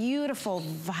that beautiful,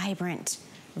 vibrant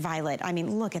violet. I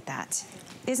mean, look at that.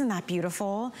 Isn't that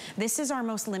beautiful? This is our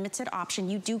most limited option.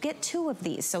 You do get 2 of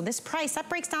these. So this price, that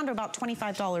breaks down to about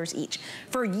 $25 each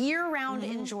for year-round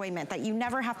enjoyment that you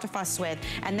never have to fuss with.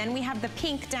 And then we have the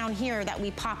pink down here that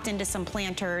we popped into some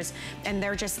planters, and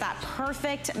they're just that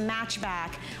perfect match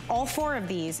back, all 4 of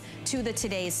these, to the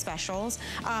today's specials.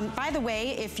 By the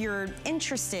way, if you're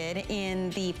interested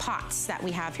in the pots that we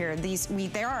have here,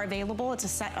 they are available. It's a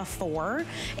set of 4,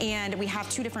 and we have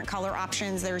 2 different color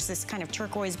options. There's this kind of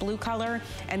turquoise blue color,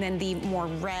 and then the more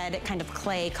red kind of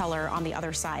clay color on the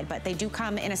other side. But they do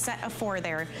come in a set of 4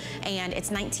 there, and it's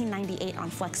 $19.98 on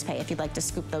FlexPay. If you'd like to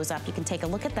scoop those up, you can take a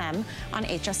look at them on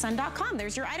hsn.com.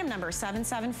 There's your item number,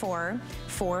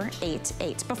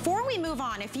 774488. Before we move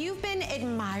on, if you've been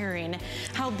admiring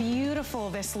how beautiful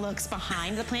this looks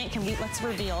behind the plant, let's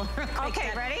reveal.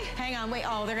 Okay, ready? Hang on, wait,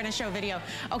 they're gonna show video.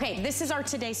 Okay, this is our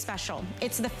today's special.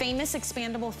 It's the famous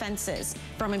expandable fences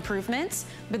from Improvements,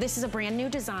 but this is a brand new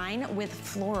design with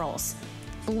florals.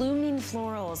 blooming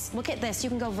florals. Look at this. You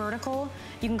can go vertical,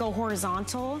 you can go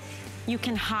horizontal. You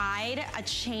can hide a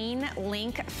chain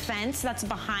link fence that's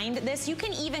behind this. You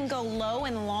can even go low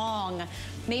and long.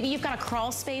 Maybe you've got a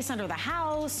crawl space under the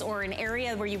house or an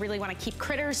area where you really want to keep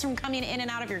critters from coming in and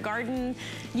out of your garden.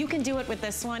 You can do it with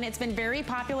this one. It's been very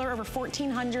popular, over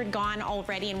 1,400 gone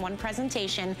already in one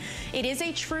presentation. It is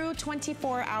a true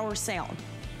 24-hour sale.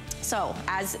 So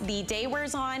as the day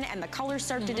wears on and the colors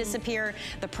start to disappear,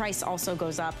 the price also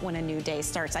goes up when a new day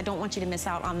starts. I don't want you to miss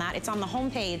out on that. It's on the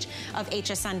homepage of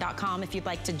hsn.com if you'd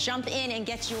like to jump in and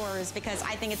get yours, because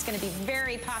I think it's going to be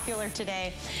very popular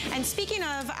today. And speaking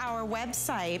of our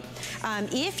website,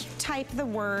 if you type the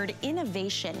word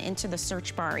innovation into the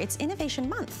search bar, it's Innovation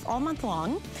Month, all month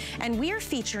long. And we are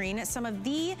featuring some of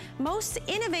the most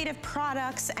innovative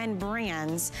products and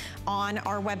brands on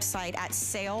our website at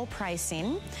sale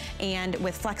pricing, and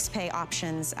with flex pay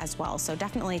options as well. So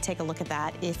definitely take a look at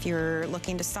that if you're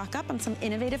looking to stock up on some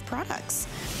innovative products.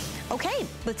 Okay,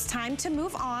 it's time to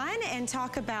move on and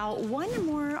talk about one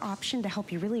more option to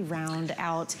help you really round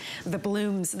out the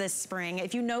blooms this spring.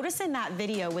 If you notice in that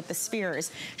video with the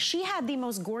spheres, she had the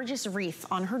most gorgeous wreath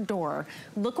on her door.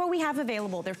 Look what we have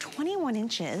available. They're 21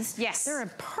 inches. Yes. They're a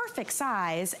perfect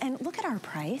size. And look at our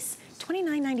price.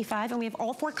 $29.95, and we have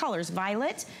all 4 colors: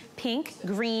 violet, pink,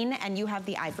 green, and you have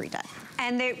the ivory dye.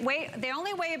 And they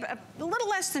only weigh a little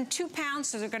less than 2 pounds,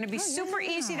 so they're going to be super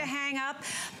easy to hang up,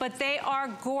 but they are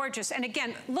gorgeous. And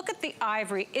again, look at the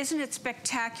ivory. Isn't it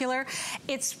spectacular?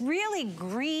 It's really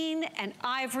green and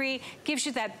ivory, gives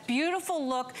you that beautiful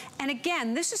look. And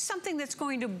again, this is something that's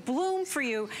going to bloom for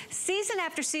you season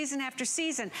after season after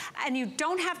season. And you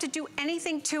don't have to do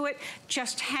anything to it,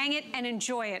 just hang it and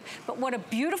enjoy it. But what a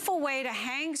beautiful way to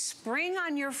hang spring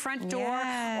on your front door,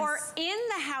 or in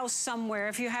the house somewhere.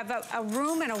 If you have a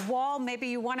room and a wall, maybe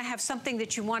you want to have something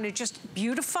that you want to just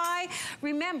beautify.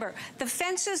 Remember, the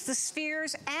fences, the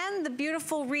spheres, and the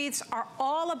beautiful wreaths are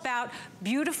all about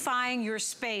beautifying your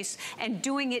space and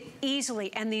doing it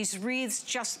easily. And these wreaths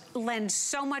just lend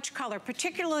so much color,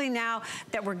 particularly now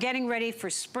that we're getting ready for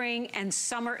spring and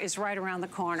summer is right around the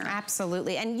corner.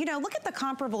 Absolutely. And you know, look at the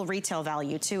comparable retail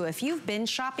value too. If you've been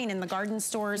shopping in the garden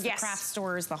stores, the craft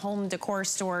stores, the home decor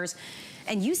stores,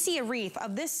 and you see a wreath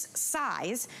of this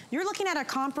size, you're looking at a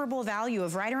comparable value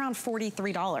of right around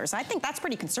 $43. I think that's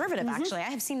pretty conservative, actually. I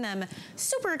have seen them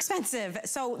super expensive.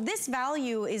 So this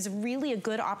value is really a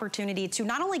good opportunity to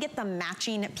not only get the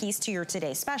matching piece to your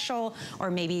Today Special,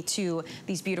 or maybe to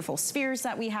these beautiful spheres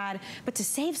that we had, but to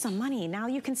save some money. Now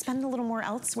you can spend a little more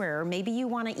elsewhere. Or maybe you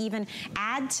want to even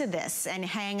add to this and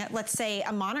hang, let's say,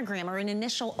 a monogram or an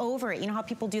initial over it. You know how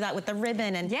people do that with the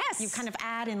ribbon, and you kind of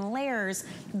add in layers.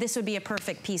 This would be a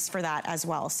perfect piece for that as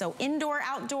well. So indoor,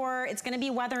 outdoor, it's going to be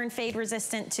weather and fade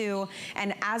resistant too.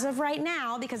 And as of right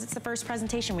now, because it's the first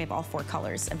presentation, we have all 4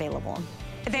 colors available.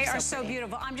 They are so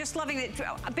beautiful. I'm just loving it.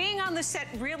 Being on the set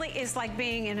really is like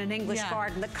being in an English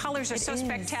garden. The colors are so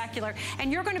spectacular. And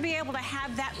you're going to be able to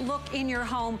have that look in your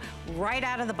home right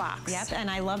out of the box. Yep, and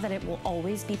I love that it will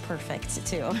always be perfect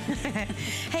too.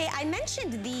 Hey, I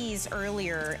mentioned these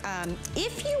earlier.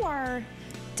 If you are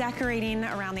decorating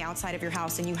around the outside of your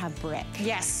house and you have brick.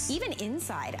 Even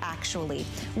inside, actually.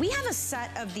 We have a set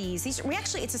of these.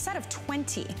 It's a set of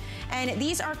 20. And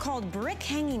these are called brick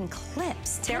hanging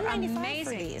clips. They're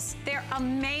amazing. They're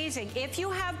amazing. If you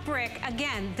have brick,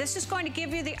 again, this is going to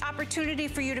give you the opportunity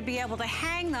for you to be able to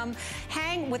hang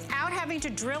without having to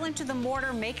drill into the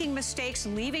mortar, making mistakes,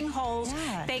 leaving holes.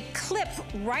 They clip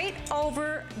right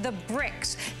over the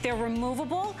bricks. They're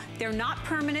removable. They're not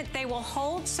permanent. They will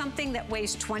hold something that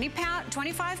weighs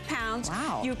 25 pounds.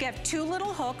 You get 2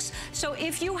 little hooks. So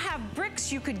if you have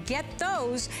bricks, you could get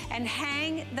those and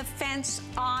hang the fence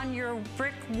on your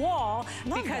brick wall,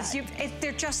 because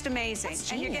they're just amazing.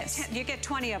 And you get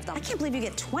 20 of them. I can't believe you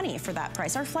get 20 for that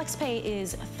price. Our flex pay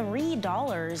is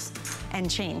 $3 and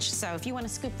change. So if you want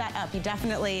to scoop that up, you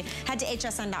definitely head to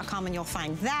hsn.com and you'll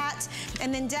find that.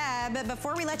 And then Deb,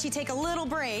 before we let you take a little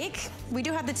break, we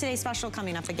do have the Today Special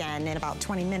coming up again in about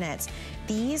 20 minutes.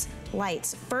 These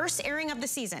lights, first airing of the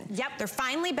season. They're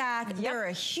finally back. They're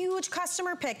a huge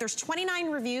customer pick. There's 29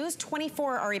 reviews,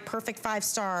 24 are a perfect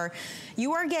 5-star.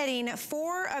 You are getting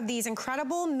 4 of these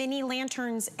incredible mini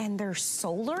lanterns, and they're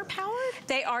solar powered?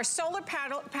 They are solar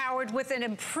powered with an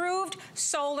improved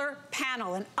solar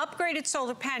panel, an upgraded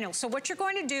solar panel. So what you're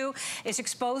going to do is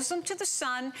expose them to the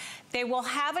sun. They will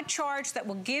have a charge that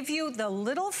will give you the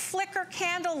little flicker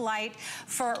candle light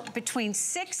for between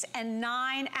 6 and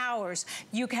 9 hours.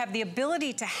 You have the ability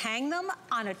ability to hang them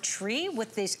on a tree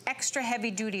with these extra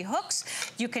heavy duty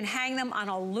hooks. You can hang them on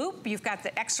a loop. You've got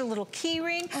the extra little key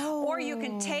ring, or you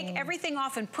can take everything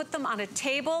off and put them on a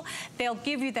table. They'll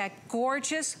give you that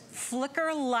gorgeous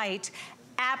flicker light.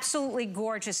 Absolutely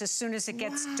gorgeous as soon as it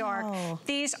gets dark.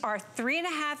 These are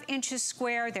 3.5 inches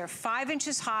square, they're 5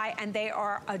 inches high, and they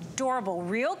are adorable.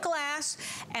 Real glass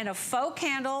and a faux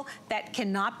candle that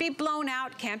cannot be blown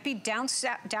out, can't be doused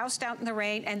out in the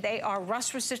rain, and they are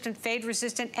rust resistant, fade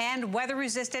resistant, and weather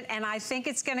resistant, and I think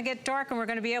it's gonna get dark and we're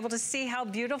gonna be able to see how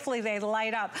beautifully they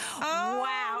light up.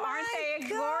 Wow, aren't they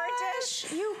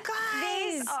gorgeous? You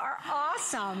guys. These are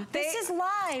awesome. This is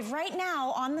live right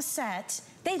now on the set.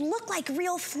 They look like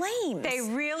real flames. They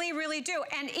really, really do.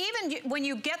 And even when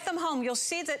you get them home, you'll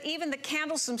see that even the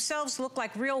candles themselves look like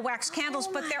real wax candles,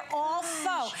 but they're all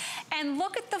faux. And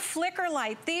look at the flicker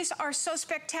light. These are so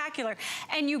spectacular.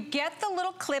 And you get the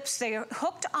little clips. They are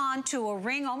hooked onto a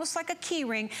ring, almost like a key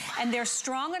ring, and they're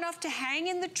strong enough to hang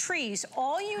in the trees.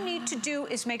 All you need to do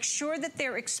is make sure that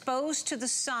they're exposed to the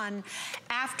sun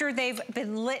after they've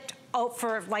been lit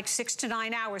for like 6 to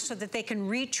 9 hours so that they can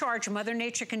recharge. Mother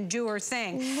Nature can do her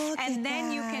thing. And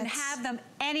then you can have them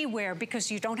anywhere because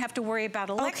you don't have to worry about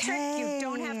electric. You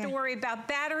don't have to worry about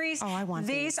batteries. I want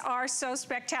these. Are so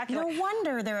spectacular. No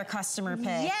wonder they're a customer pick.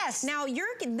 Yes. Now,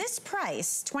 this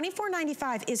price,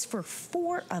 $24.95, is for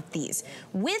 4 of these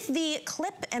with the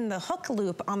clip and the hook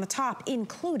loop on the top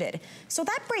included. So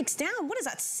that breaks down, what is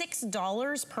that,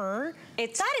 $6 per?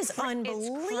 That is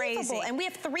unbelievable. It's crazy. And we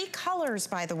have 3 colors,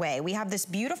 by the way. We have this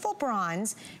beautiful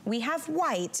bronze, we have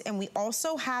white, and we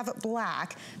also have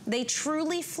black. They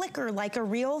truly flicker like a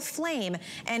real flame,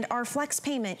 and our flex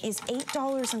payment is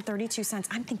 $8.32.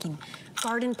 I'm thinking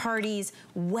garden parties,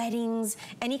 weddings,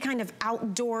 any kind of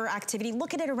outdoor activity.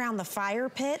 Look at it around the fire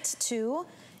pit, too.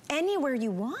 Anywhere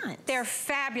you want. They're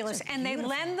fabulous, and they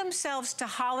lend themselves to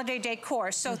holiday decor.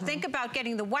 So think about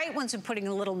getting the white ones and putting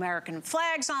the little American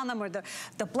flags on them, or the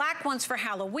black ones for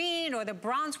Halloween, or the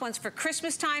bronze ones for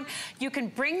Christmas time. You can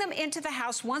bring them into the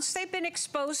house once they've been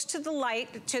exposed to the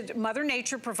light, to Mother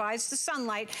Nature provides the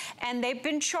sunlight, and they've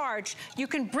been charged. You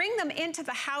can bring them into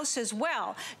the house as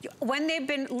well. When they've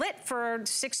been lit for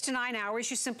 6 to 9 hours,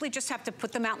 you simply just have to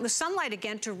put them out in the sunlight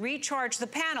again to recharge the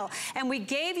panel. And we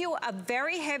gave you a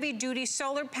very heavy-duty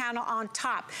solar panel on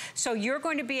top. So you're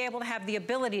going to be able to have the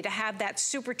ability to have that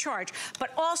supercharge.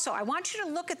 But also, I want you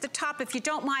to look at the top, if you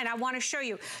don't mind. I want to show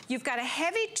you. You've got a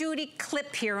heavy-duty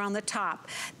clip here on the top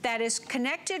that is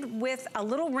connected with a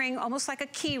little ring, almost like a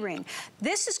key ring.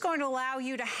 This is going to allow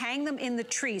you to hang them in the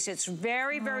trees. It's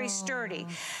very, very sturdy.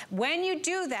 When you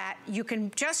do that, you can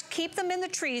just keep them in the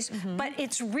trees, but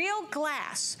it's real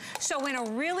glass. So in a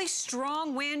really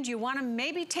strong wind, you want to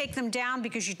maybe take them down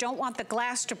because you don't want the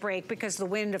glass to break because the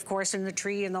wind, of course, in the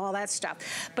tree and all that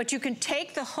stuff. But you can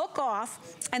take the hook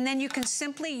off, and then you can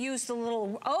simply use the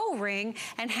little O-ring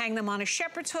and hang them on a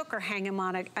shepherd's hook or hang them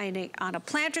on a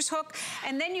planter's hook.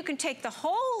 And then you can take the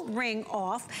whole ring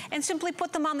off and simply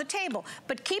put them on the table.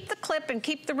 But keep the clip and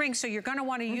keep the ring, so you're going to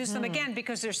want to use them again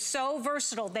because they're so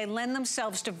versatile. They lend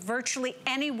themselves to virtually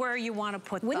anywhere you want to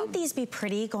put them. Wouldn't these be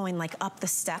pretty going like up the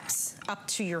steps, up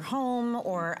to your home,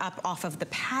 or up off of the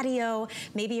patio,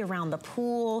 maybe around the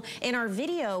pool? In our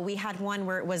video, we had one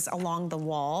where it was along the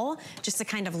wall, just to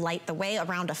kind of light the way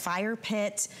around a fire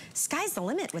pit. Sky's the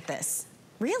limit with this.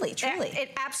 Really, truly.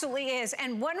 It absolutely is.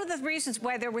 And one of the reasons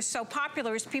why they were so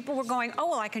popular is people were going,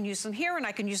 oh, well, I can use them here and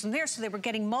I can use them there. So they were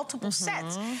getting multiple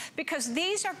sets because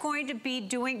these are going to be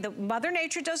doing, Mother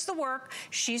Nature does the work.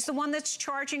 She's the one that's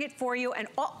charging it for you. And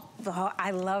I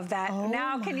love that.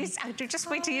 Now, can you just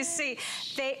wait till you see?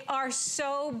 They are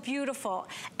so beautiful.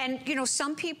 And, you know,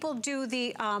 some people do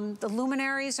the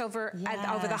luminaries over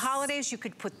the holidays. You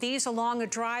could put these along a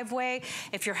driveway.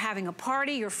 If you're having a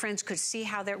party, your friends could see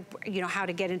how they're, you know, how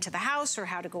to get into the house or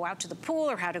how to go out to the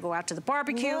pool or how to go out to the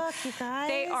barbecue. Look, you guys.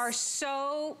 They are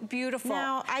so beautiful.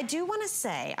 Now, I do want to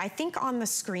say, I think on the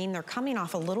screen, they're coming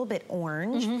off a little bit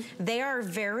orange. They are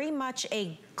very much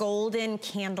a golden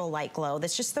candlelight glow.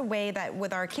 That's just the way that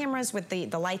with our cameras, with the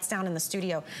lights down in the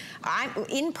studio,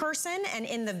 in person and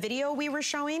in the video we were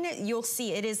showing, you'll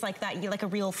see it is like that, like a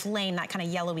real flame, that kind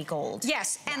of yellowy gold.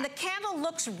 Yes, and the candle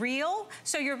looks real,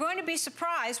 so you're going to be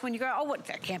surprised when you go, oh, what,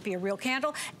 that can't be a real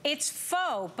candle. It's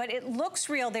faux, but it looks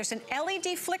real. There's an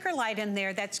LED flicker light in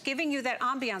there that's giving you that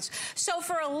ambiance. So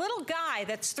for a little guy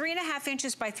that's 3.5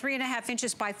 inches by 3.5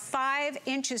 inches by 5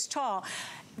 inches tall,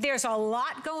 there's a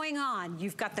lot going on.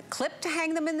 You've got the clip to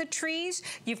hang them in the trees.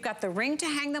 You've got the ring to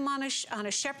hang them on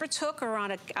a shepherd's hook or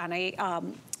on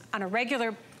a on a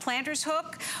regular planter's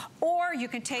hook, or you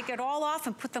can take it all off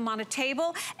and put them on a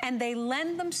table, and they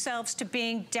lend themselves to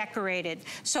being decorated.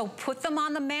 So put them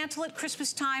on the mantle at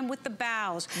Christmas time with the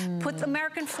boughs. Put the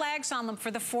American flags on them for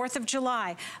the 4th of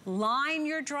July. Line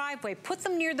your driveway. Put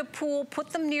them near the pool. Put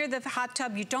them near the hot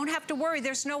tub. You don't have to worry.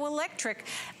 There's no electric.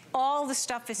 All the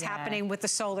stuff is happening with the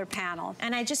solar panel.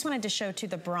 And I just wanted to show too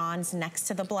the bronze next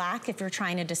to the black if you're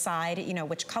trying to decide, you know,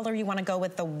 which color you want to go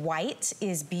with. The white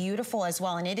is beautiful as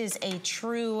well, and it is a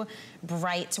true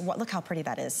bright, look how pretty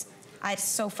that is. It's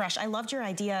so fresh. I loved your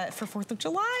idea for 4th of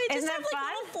July. Isn't that fun?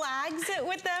 Little flags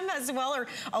with them as well, or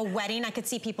a wedding. I could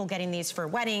see people getting these for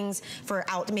weddings, for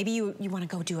out. Maybe you want to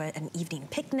go do an evening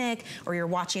picnic, or you're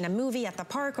watching a movie at the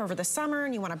park over the summer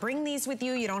and you want to bring these with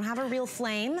you. You don't have a real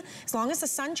flame. As long as the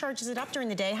sun charges it up during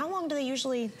the day, how long do they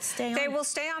usually stay on? They will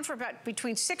stay on for about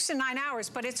between 6 and 9 hours,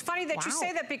 but it's funny that you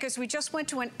say that because we just went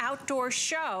to an outdoor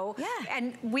show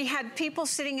and we had people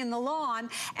sitting in the lawn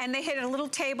and they had a little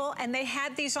table and they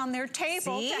had these on their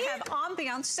table to have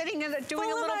ambiance, sitting in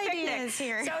doing a little picnic.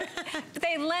 Here. So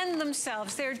they lend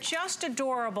themselves. They're just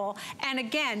adorable. And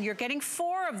again, you're getting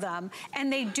 4 of them, and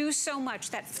they do so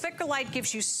much. That flicker light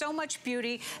gives you so much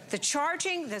beauty. The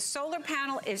charging, the solar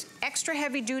panel is extra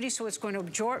heavy duty, so it's going to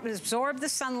absorb the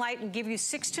sunlight and give you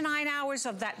 6 to 9 hours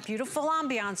of that beautiful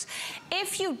ambiance.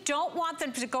 If you don't want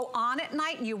them to go on at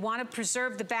night and you want to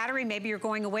preserve the battery, maybe you're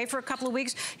going away for a couple of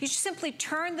weeks, you just simply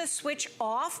turn the switch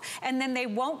off and then they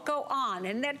won't go on.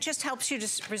 And that just helps you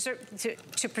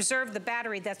to preserve the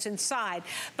battery that's inside.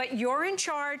 But you're in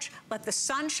charge. Let the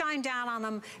sun shine down on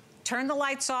them. Turn the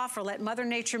lights off or let Mother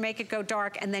Nature make it go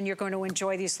dark, and then you're going to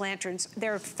enjoy these lanterns.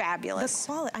 They're fabulous.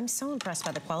 The quality, I'm so impressed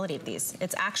by the quality of these.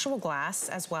 It's actual glass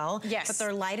as well, but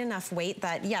they're light enough weight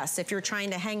that, yes, if you're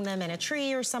trying to hang them in a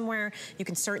tree or somewhere, you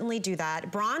can certainly do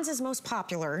that. Bronze is most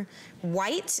popular.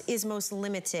 White is most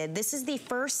limited. This is the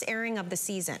first airing of the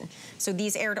season. So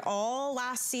these aired all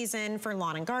last season for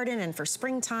lawn and garden and for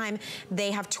springtime. They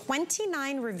have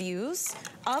 29 reviews.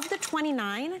 Of the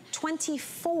 29,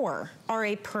 24 are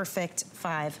a perfect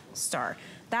 5-star.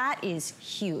 That is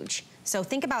huge. So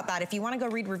think about that. If you want to go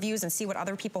read reviews and see what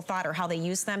other people thought or how they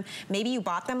used them, maybe you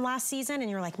bought them last season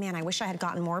and you're like, man, I wish I had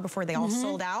gotten more before they all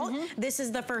sold out. This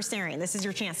is the first airing. This is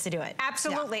your chance to do it.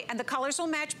 Absolutely. And the colors will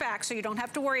match back, so you don't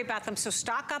have to worry about them. So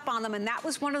stock up on them. And that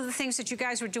was one of the things that you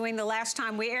guys were doing the last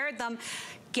time we aired them.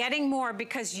 Getting more,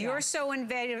 because you're so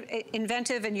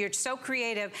inventive and you're so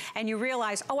creative, and you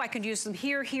realize, oh, I could use them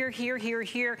here, here, here, here,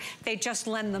 here. They just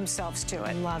lend themselves to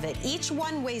it. Love it. Each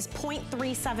one weighs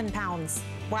 0.37 pounds.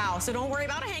 Wow, so don't worry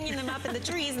about hanging them up in the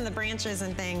trees and the branches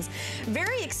and things.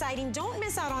 Very exciting. Don't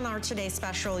miss out on our today's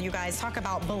special, you guys. Talk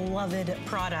about beloved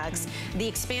products.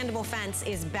 The expandable fence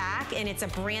is back, and it's a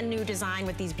brand new design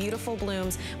with these beautiful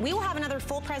blooms. We will have another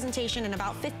full presentation in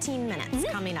about 15 minutes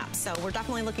coming up, so we're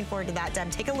definitely looking forward to that, Deb.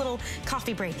 Take a little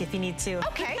coffee break if you need to.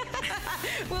 Okay.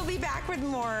 We'll be back with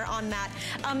more on that.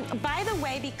 By the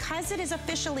way, because it is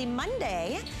officially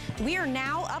Monday, we are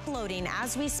now uploading,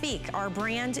 as we speak, our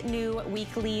brand new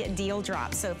weekly deal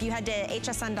drop. So if you head to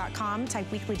hsn.com,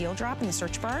 type weekly deal drop in the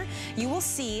search bar, you will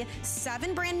see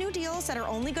 7 brand new deals that are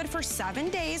only good for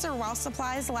 7 days or while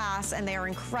supplies last, and they are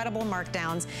incredible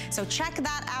markdowns. So check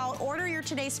that out. Order your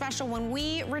today's special. When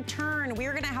we return,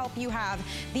 we're going to help you have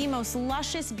the most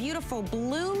luscious, beautiful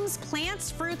blooms, plants,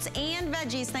 fruits, and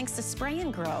veggies thanks to Spray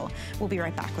and Grow. We'll be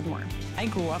right back with more. I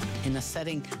grew up in a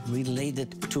setting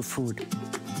related to food.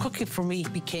 Cooking for me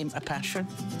became a passion.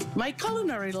 My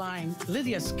culinary line,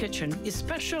 Lydia's Kitchen, is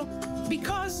special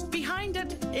because behind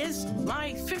it is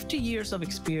my 50 years of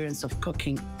experience of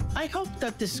cooking. I hope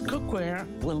that this cookware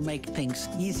will make things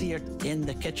easier in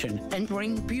the kitchen and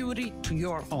bring beauty to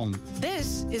your home.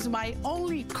 This is my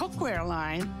only cookware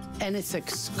line, and it's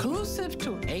exclusive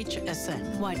to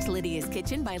HSN. Watch Lydia's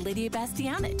Kitchen by Lydia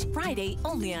Bastianich, Friday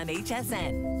only on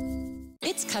HSN.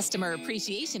 It's Customer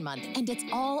Appreciation Month, and it's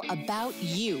all about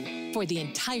you. For the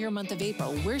entire month of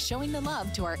April, we're showing the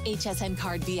love to our HSN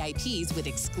card VIPs with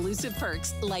exclusive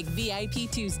perks like VIP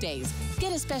Tuesdays.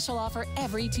 Get a special offer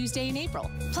every Tuesday in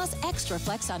April, plus extra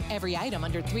flex on every item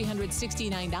under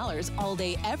 $369 all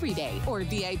day, every day, or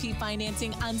VIP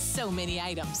financing on so many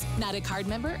items. Not a card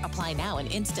member? Apply now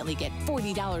and instantly get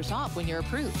 $40 off when you're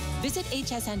approved. Visit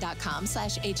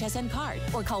hsn.com/HSN card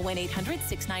or call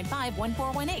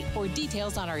 1-800-695-1418 for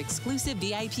details on our exclusive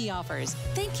VIP offers.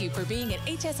 Thank you for being an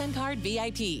HSN Card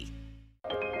VIP.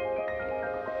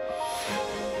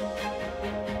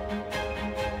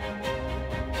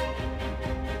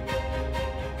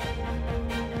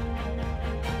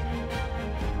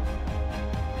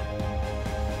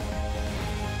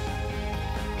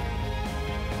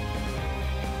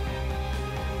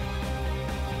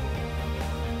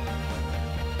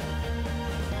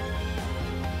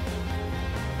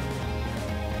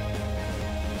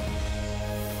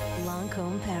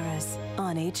 Macomb, Paris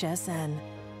on HSN.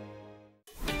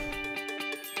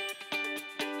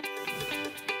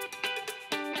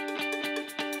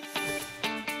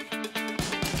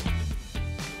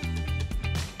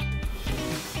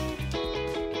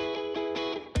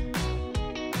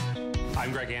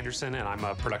 I'm Greg Anderson, and I'm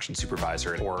a production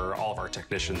supervisor for all of our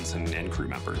technicians and crew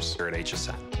members here at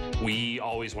HSN. We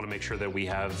always want to make sure that we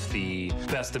have the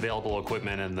best available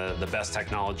equipment and the best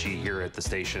technology here at the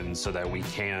station so that we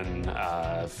can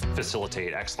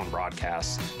facilitate excellent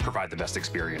broadcasts, provide the best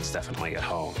experience definitely at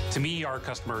home. To me, our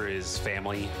customer is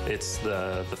family. It's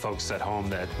the folks at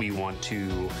home that we want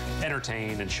to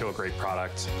entertain and show a great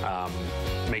product,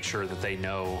 make sure that they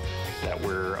know that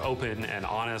we're open and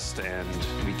honest and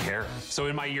we care. So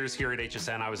in my years here at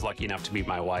HSN, I was lucky enough to meet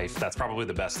my wife. That's probably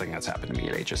the best thing that's happened to me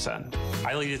at HSN.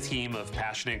 I lead a team of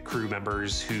passionate crew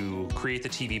members who create the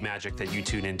TV magic that you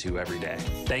tune into every day.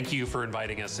 Thank you for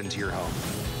inviting us into your home.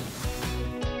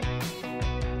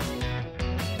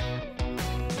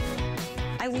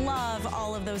 I love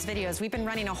all of those videos. We've been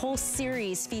running a whole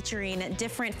series featuring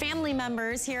different family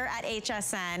members here at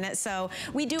HSN. So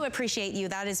we do appreciate you.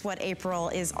 That is what April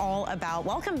is all about.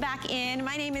 Welcome back in.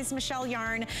 My name is Michelle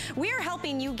Yarn. We are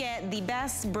helping you get the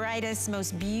best, brightest,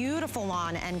 most beautiful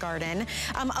lawn and garden.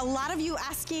 A lot of you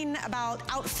asking about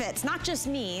outfits, not just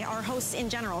me, our hosts in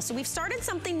general. So we've started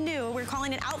something new. We're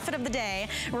calling it Outfit of the Day,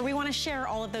 where we want to share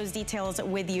all of those details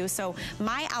with you. So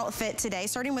my outfit today,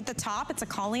 starting with the top, it's a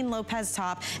Colleen Lopez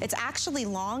top. It's actually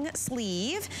long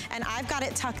sleeve, and I've got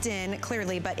it tucked in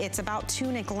clearly, but it's about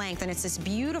tunic length, and it's this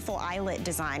beautiful eyelet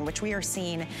design, which we are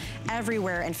seeing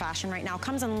everywhere in fashion right now.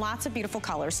 Comes in lots of beautiful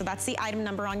colors, so that's the item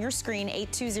number on your screen,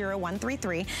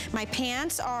 820133. My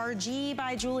pants are G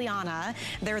by Juliana.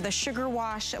 They're the Sugar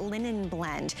Wash Linen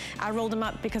Blend. I rolled them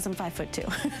up because I'm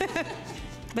 5'2".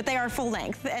 But they are full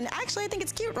length, and actually I think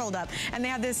it's cute rolled up, and they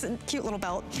have this cute little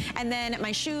belt. And then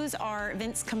my shoes are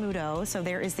Vince Camuto, so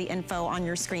there is the info on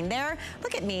your screen there.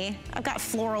 Look at me, I've got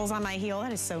florals on my heel.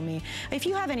 That is so me. If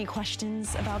you have any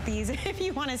questions about these, if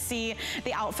you want to see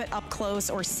the outfit up close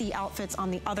or see outfits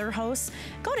on the other hosts,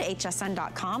 go to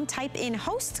hsn.com, type in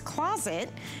host closet,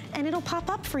 and it'll pop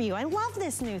up for you. I love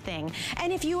this new thing.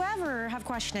 And if you ever have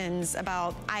questions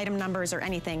about item numbers or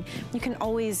anything, you can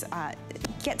always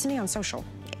get to me on social.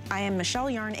 I am Michelle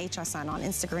Yarn HSN on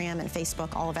Instagram and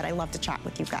Facebook, all of it. I love to chat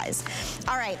with you guys.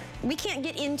 All right, we can't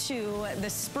get into the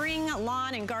spring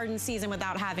lawn and garden season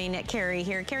without having Carrie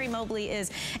here. Carrie Mobley is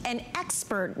an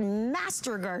expert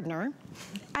master gardener.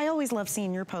 I always love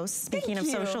seeing your posts, speaking of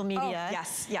social media. Oh,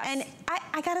 yes, yes. And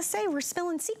I gotta say, we're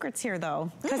spilling secrets here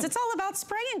though, because it's all about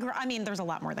spray and grow. I mean, there's a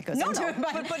lot more that goes into it,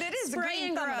 but it is spray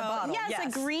a green thumb in a bottle.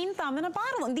 Yes, a green thumb in a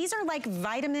bottle. And these are like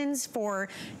vitamins for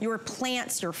your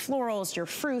plants, your florals, your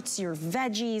fruits, your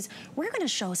veggies. We're gonna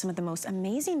show some of the most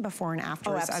amazing before and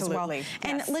afters as well. Yes.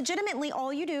 And legitimately,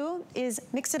 all you do is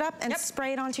mix it up and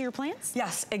spray it onto your plants?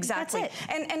 Yes, exactly. That's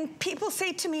it. And people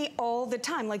say to me all the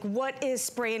time, like, what is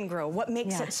spray and grow? What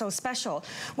makes it so special?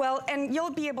 Well, and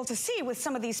you'll be able to see with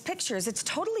some of these pictures, it's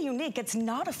totally unique. It's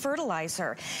not a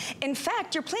fertilizer. In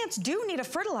fact, your plants do need a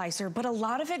fertilizer, but a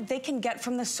lot of it they can get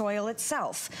from the soil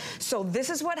itself. So this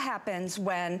is what happens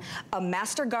when a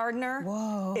master gardener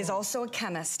is also a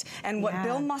chemist. And what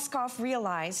Bill Muskoff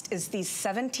realized is these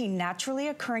 17 naturally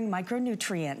occurring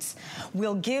micronutrients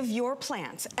will give your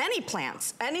plants,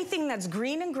 anything that's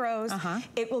green and grows,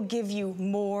 it will give you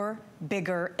more,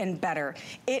 bigger, and better.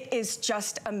 It is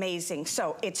just amazing.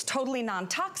 So it's totally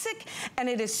non-toxic, and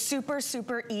it is super,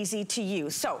 super easy to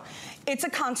use. So it's a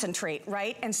concentrate,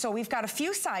 right? And so we've got a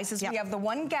few sizes. We have the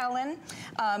 1 gallon,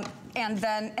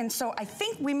 and so I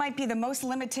think we might be the most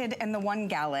limited in the 1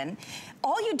 gallon.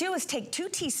 All you do is take 2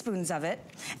 teaspoons of it,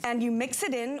 and you mix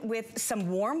it in with some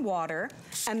warm water,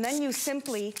 and then you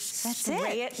simply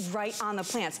spray it right on the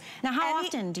plants. Now, how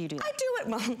often do you do that? I do it,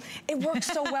 Mom. It works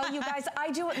so well, you guys. I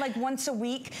do it like once a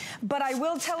week, but I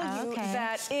will tell you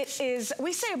that it is,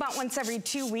 we say about once every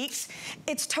 2 weeks.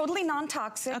 It's totally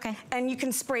non-toxic, and you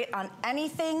can spray it on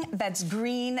anything that's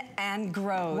green and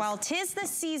grows. Well, 'tis the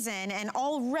season, and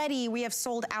already we have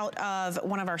sold out of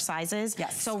one of our sizes.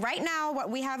 So right now,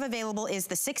 what we have available is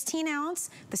the 16 ounce,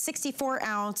 the 64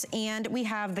 ounce, and we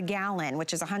have the gallon,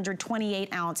 which is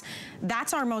 128 ounce.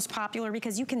 That's our most popular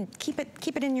because you can keep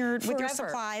it in your with your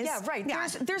supplies. Yeah, right.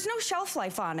 There's no shelf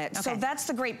life on it, so that's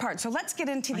the great part. So let's get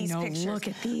into these pictures. Look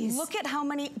at these. Look at how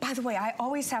many. By the way, I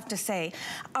always have to say,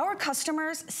 our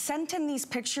customers sent in these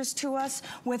pictures to us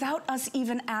without us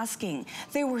even asking.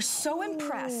 They were so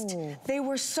impressed. They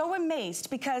were so amazed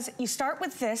because you start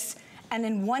with this, And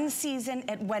in one season,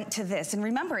 it went to this. And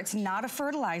remember, it's not a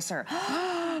fertilizer.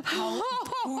 How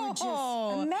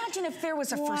gorgeous. Imagine if there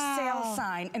was a for sale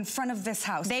sign in front of this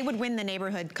house. They would win the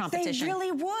neighborhood competition. They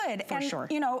really would. For sure.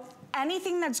 You know,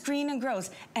 anything that's green and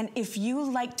grows. And if you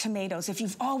like tomatoes, if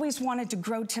you've always wanted to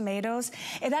grow tomatoes,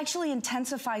 it actually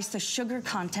intensifies the sugar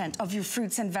content of your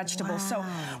fruits and vegetables. So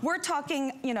we're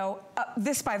talking, you know,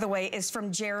 this, by the way, is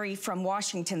from Jerry from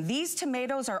Washington. These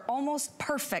tomatoes are almost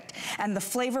perfect, and the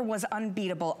flavor was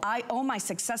unbeatable. I owe my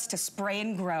success to Spray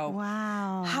and Grow.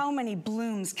 Wow. How many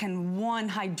blooms can one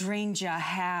hydrangea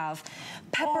have?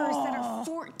 Peppers that are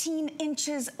 14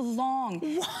 inches long.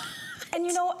 What? And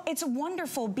you know, it's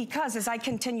wonderful because as I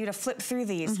continue to flip through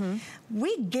these,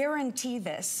 we guarantee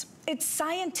this. It's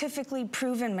scientifically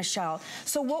proven, Michelle.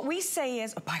 So what we say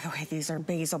is, oh, by the way, these are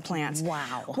basil plants.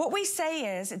 Wow. What we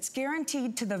say is it's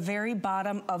guaranteed to the very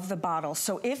bottom of the bottle.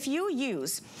 So if you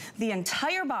use the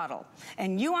entire bottle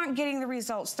and you aren't getting the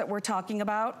results that we're talking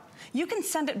about, you can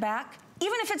send it back,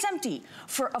 even if it's empty,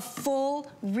 for a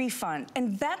full refund.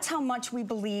 And that's how much we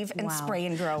believe in Spray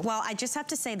and Grow. Well, I just have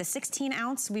to say the 16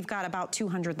 ounce, we've got about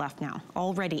 200 left now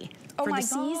already. Oh for my the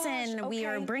season, we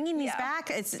are bringing these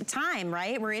back. It's time,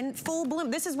 right? We're in full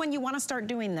bloom. This is when you want to start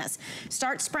doing this.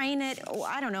 Start spraying it,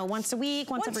 I don't know, once a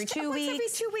week, once every 2 weeks.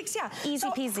 Once every 2 weeks, yeah. Easy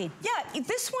peasy. Yeah,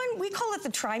 this one, we call it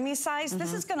the Try Me size.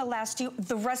 This is gonna last you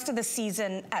the rest of the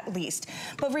season at least.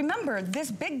 But remember, this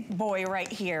big boy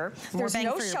right here, there's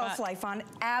no shelf life on.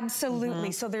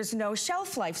 Absolutely, so there's no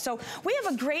shelf life. So we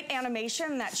have a great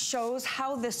animation that shows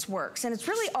how this works. And it's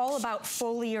really all about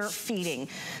foliar feeding.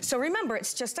 So remember,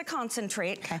 it's just a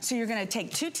concentrate. So you're gonna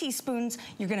take 2 teaspoons,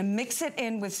 you're gonna mix it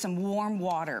in with some warm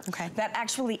water. That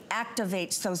actually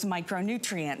activates those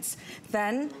micronutrients.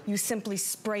 Then you simply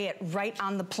spray it right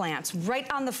on the plants, right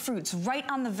on the fruits, right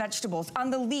on the vegetables,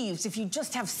 on the leaves, if you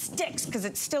just have sticks, because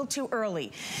it's still too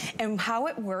early. And how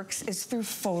it works is through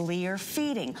foliar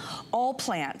feeding. All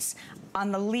plants,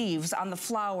 on the leaves, on the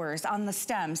flowers, on the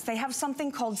stems, they have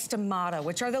something called stomata,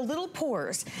 which are the little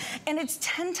pores. And it's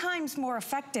 10 times more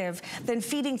effective than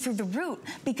feeding through the root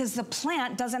because the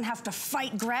plant doesn't have to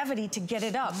fight gravity to get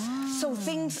it up. So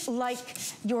things like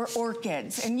your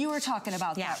orchids, and you were talking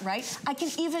about that, right? I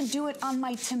can even do it on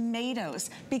my tomatoes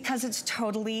because it's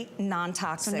totally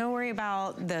non-toxic. So no worry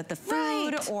about the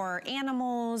food or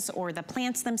animals or the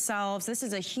plants themselves. This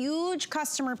is a huge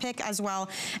customer pick as well.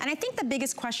 And I think the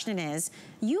biggest question is,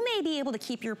 you may be able to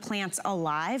keep your plants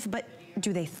alive, but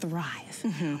do they thrive?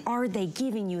 Are they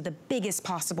giving you the biggest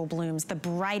possible blooms, the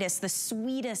brightest, the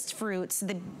sweetest fruits,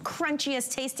 the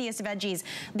crunchiest, tastiest veggies?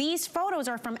 These photos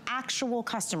are from actual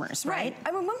customers, right?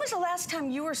 I mean, when was the last time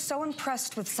you were so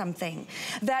impressed with something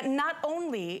that not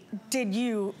only did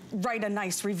you write a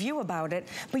nice review about it,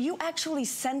 but you actually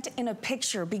sent in a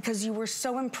picture because you were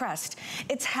so impressed?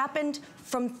 It's happened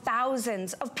from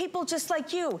thousands of people just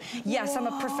like you. Yes, I'm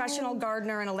a professional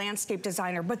gardener and a landscape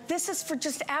designer, but this is for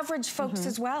just average folks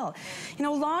as well. You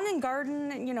know, lawn and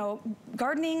garden, you know,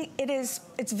 gardening,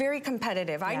 it's very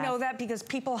competitive. I know that because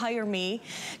people hire me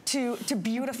to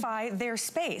beautify their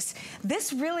space.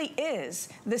 This really is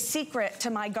the secret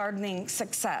to my gardening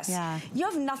success. You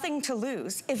have nothing to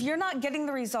lose. If you're not getting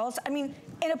the results, I mean,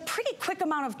 in a pretty quick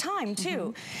amount of time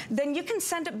too, then you can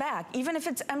send it back, even if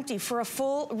it's empty, for a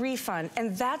full refund.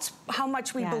 And that's how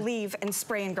much we believe in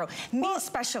Spray and Grow. Me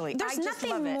especially. There's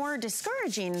nothing more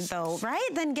discouraging though, right?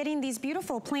 Than getting these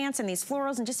beautiful plants and these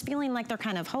florals and just feeling like they're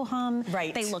kind of ho-hum.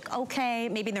 They look okay.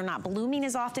 Maybe they're not blooming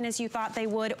as often as you thought they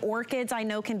would. Orchids, I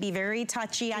know, can be very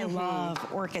touchy. I love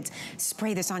orchids.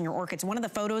 Spray this on your orchids. One of the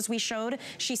photos we showed,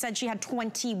 she said she had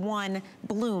 21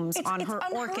 blooms on her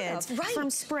orchids from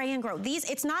Spray and Grow.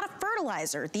 It's not a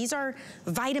fertilizer. These are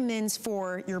vitamins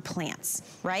for your plants,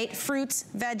 right? Fruits,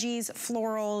 veggies,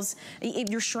 florals,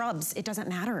 your shrubs. It doesn't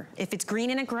matter. If it's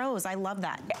green and it grows, I love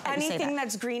that. Anything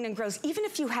that's green and grows, even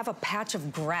if you have a patch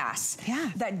of grass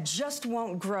that just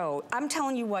won't grow, I'm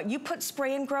telling you what, you put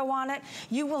Spray and Grow on it,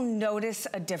 you will notice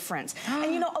a difference.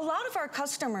 And you know, a lot of our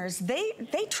customers, they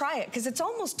try it because it's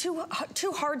almost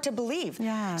too hard to believe.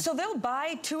 So they'll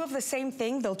buy 2 of the same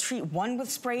thing. They'll treat one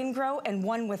with Spray and Grow and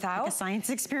one without. Like a science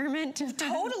experiment.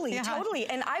 Totally.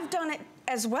 And I've done it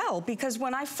as well, because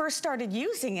when I first started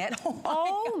using it,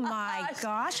 oh my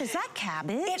gosh, is that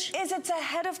cabbage? It is. It's a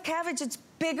head of cabbage. It's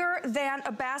bigger than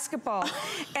a basketball.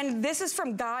 And this is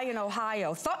from Guy in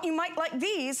Ohio. Thought you might like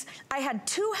these. I had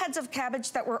 2 heads of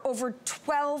cabbage that were over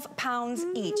 12 pounds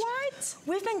each. What?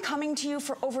 We've been coming to you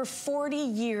for over 40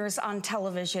 years on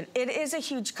television. It is a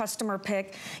huge customer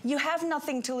pick. You have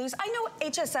nothing to lose. I know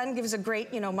HSN gives a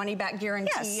great, you know, money back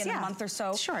guarantee in a month or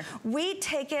so. We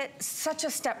take it such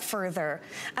a step further.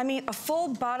 I mean, a full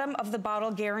bottom of the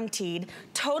bottle guaranteed,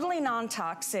 totally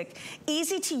non-toxic,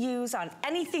 easy to use on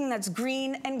anything that's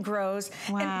green and grows.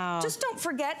 Wow. And just don't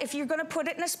forget, if you're gonna put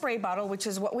it in a spray bottle, which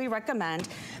is what we recommend,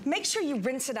 make sure you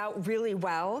rinse it out really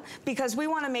well, because we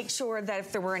wanna make sure that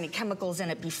if there were any chemicals in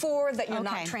it before, that you're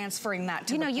not transferring that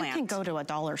to the plant. You can go to a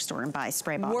dollar store and buy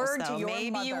spray bottles. Word to your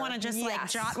Maybe mother. you wanna just like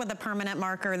jot with a permanent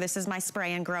marker, this is my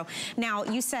spray and grow. Now,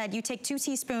 you said you take 2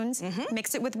 teaspoons,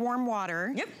 mix it with warm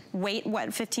water. Yep. Wait,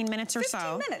 what, 15 minutes or so?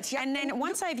 15 minutes, yep. And then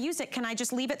once I've used it, can I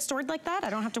just leave it stored like that? I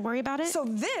don't have to worry about it? So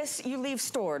this, you leave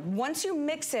stored. Once you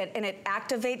mix it and it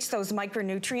activates those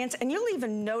micronutrients, and you'll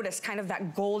even notice kind of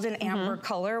that golden amber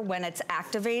color when it's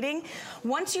activating.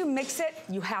 Once you mix it,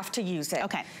 you have to use it.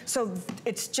 Okay. So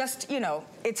it's just, you know,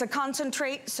 it's a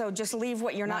concentrate, so just leave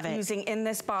what you're not using in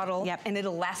this bottle, and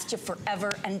it'll last you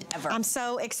forever and ever. I'm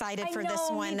so excited for this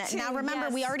one. Now remember,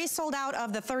 we already sold out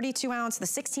of the 32 ounce, the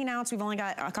 16 ounce. We've only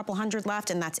got a couple hundred left,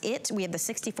 and that's it. We have the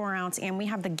 64 ounce, and we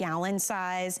have the gallon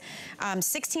size.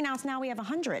 16 ounce, now we have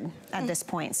 100 at this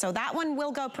point. So that one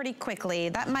will go pretty quickly.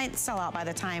 That might sell out by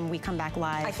the time we come back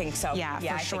live. I think so. Yeah, for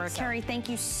I sure. think so. Carrie, thank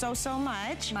you so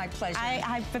much. My pleasure. I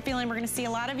have a feeling we're going to see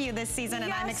a lot of you this season,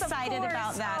 and I'm excited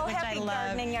about that, which I love.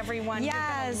 Happy gardening, everyone. Yes,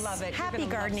 you're gonna love it. Happy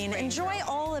gardening. Enjoy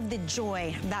all of the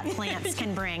joy that plants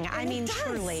can bring. I mean,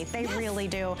 truly, they really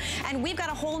do. And we've got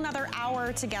a whole nother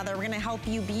hour together. We're going to help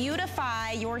you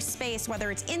beautify your space,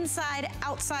 whether it's inside,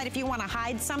 outside, if you want to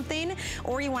hide something,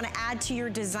 or you want to add to your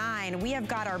design. We have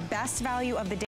got our best value of the day.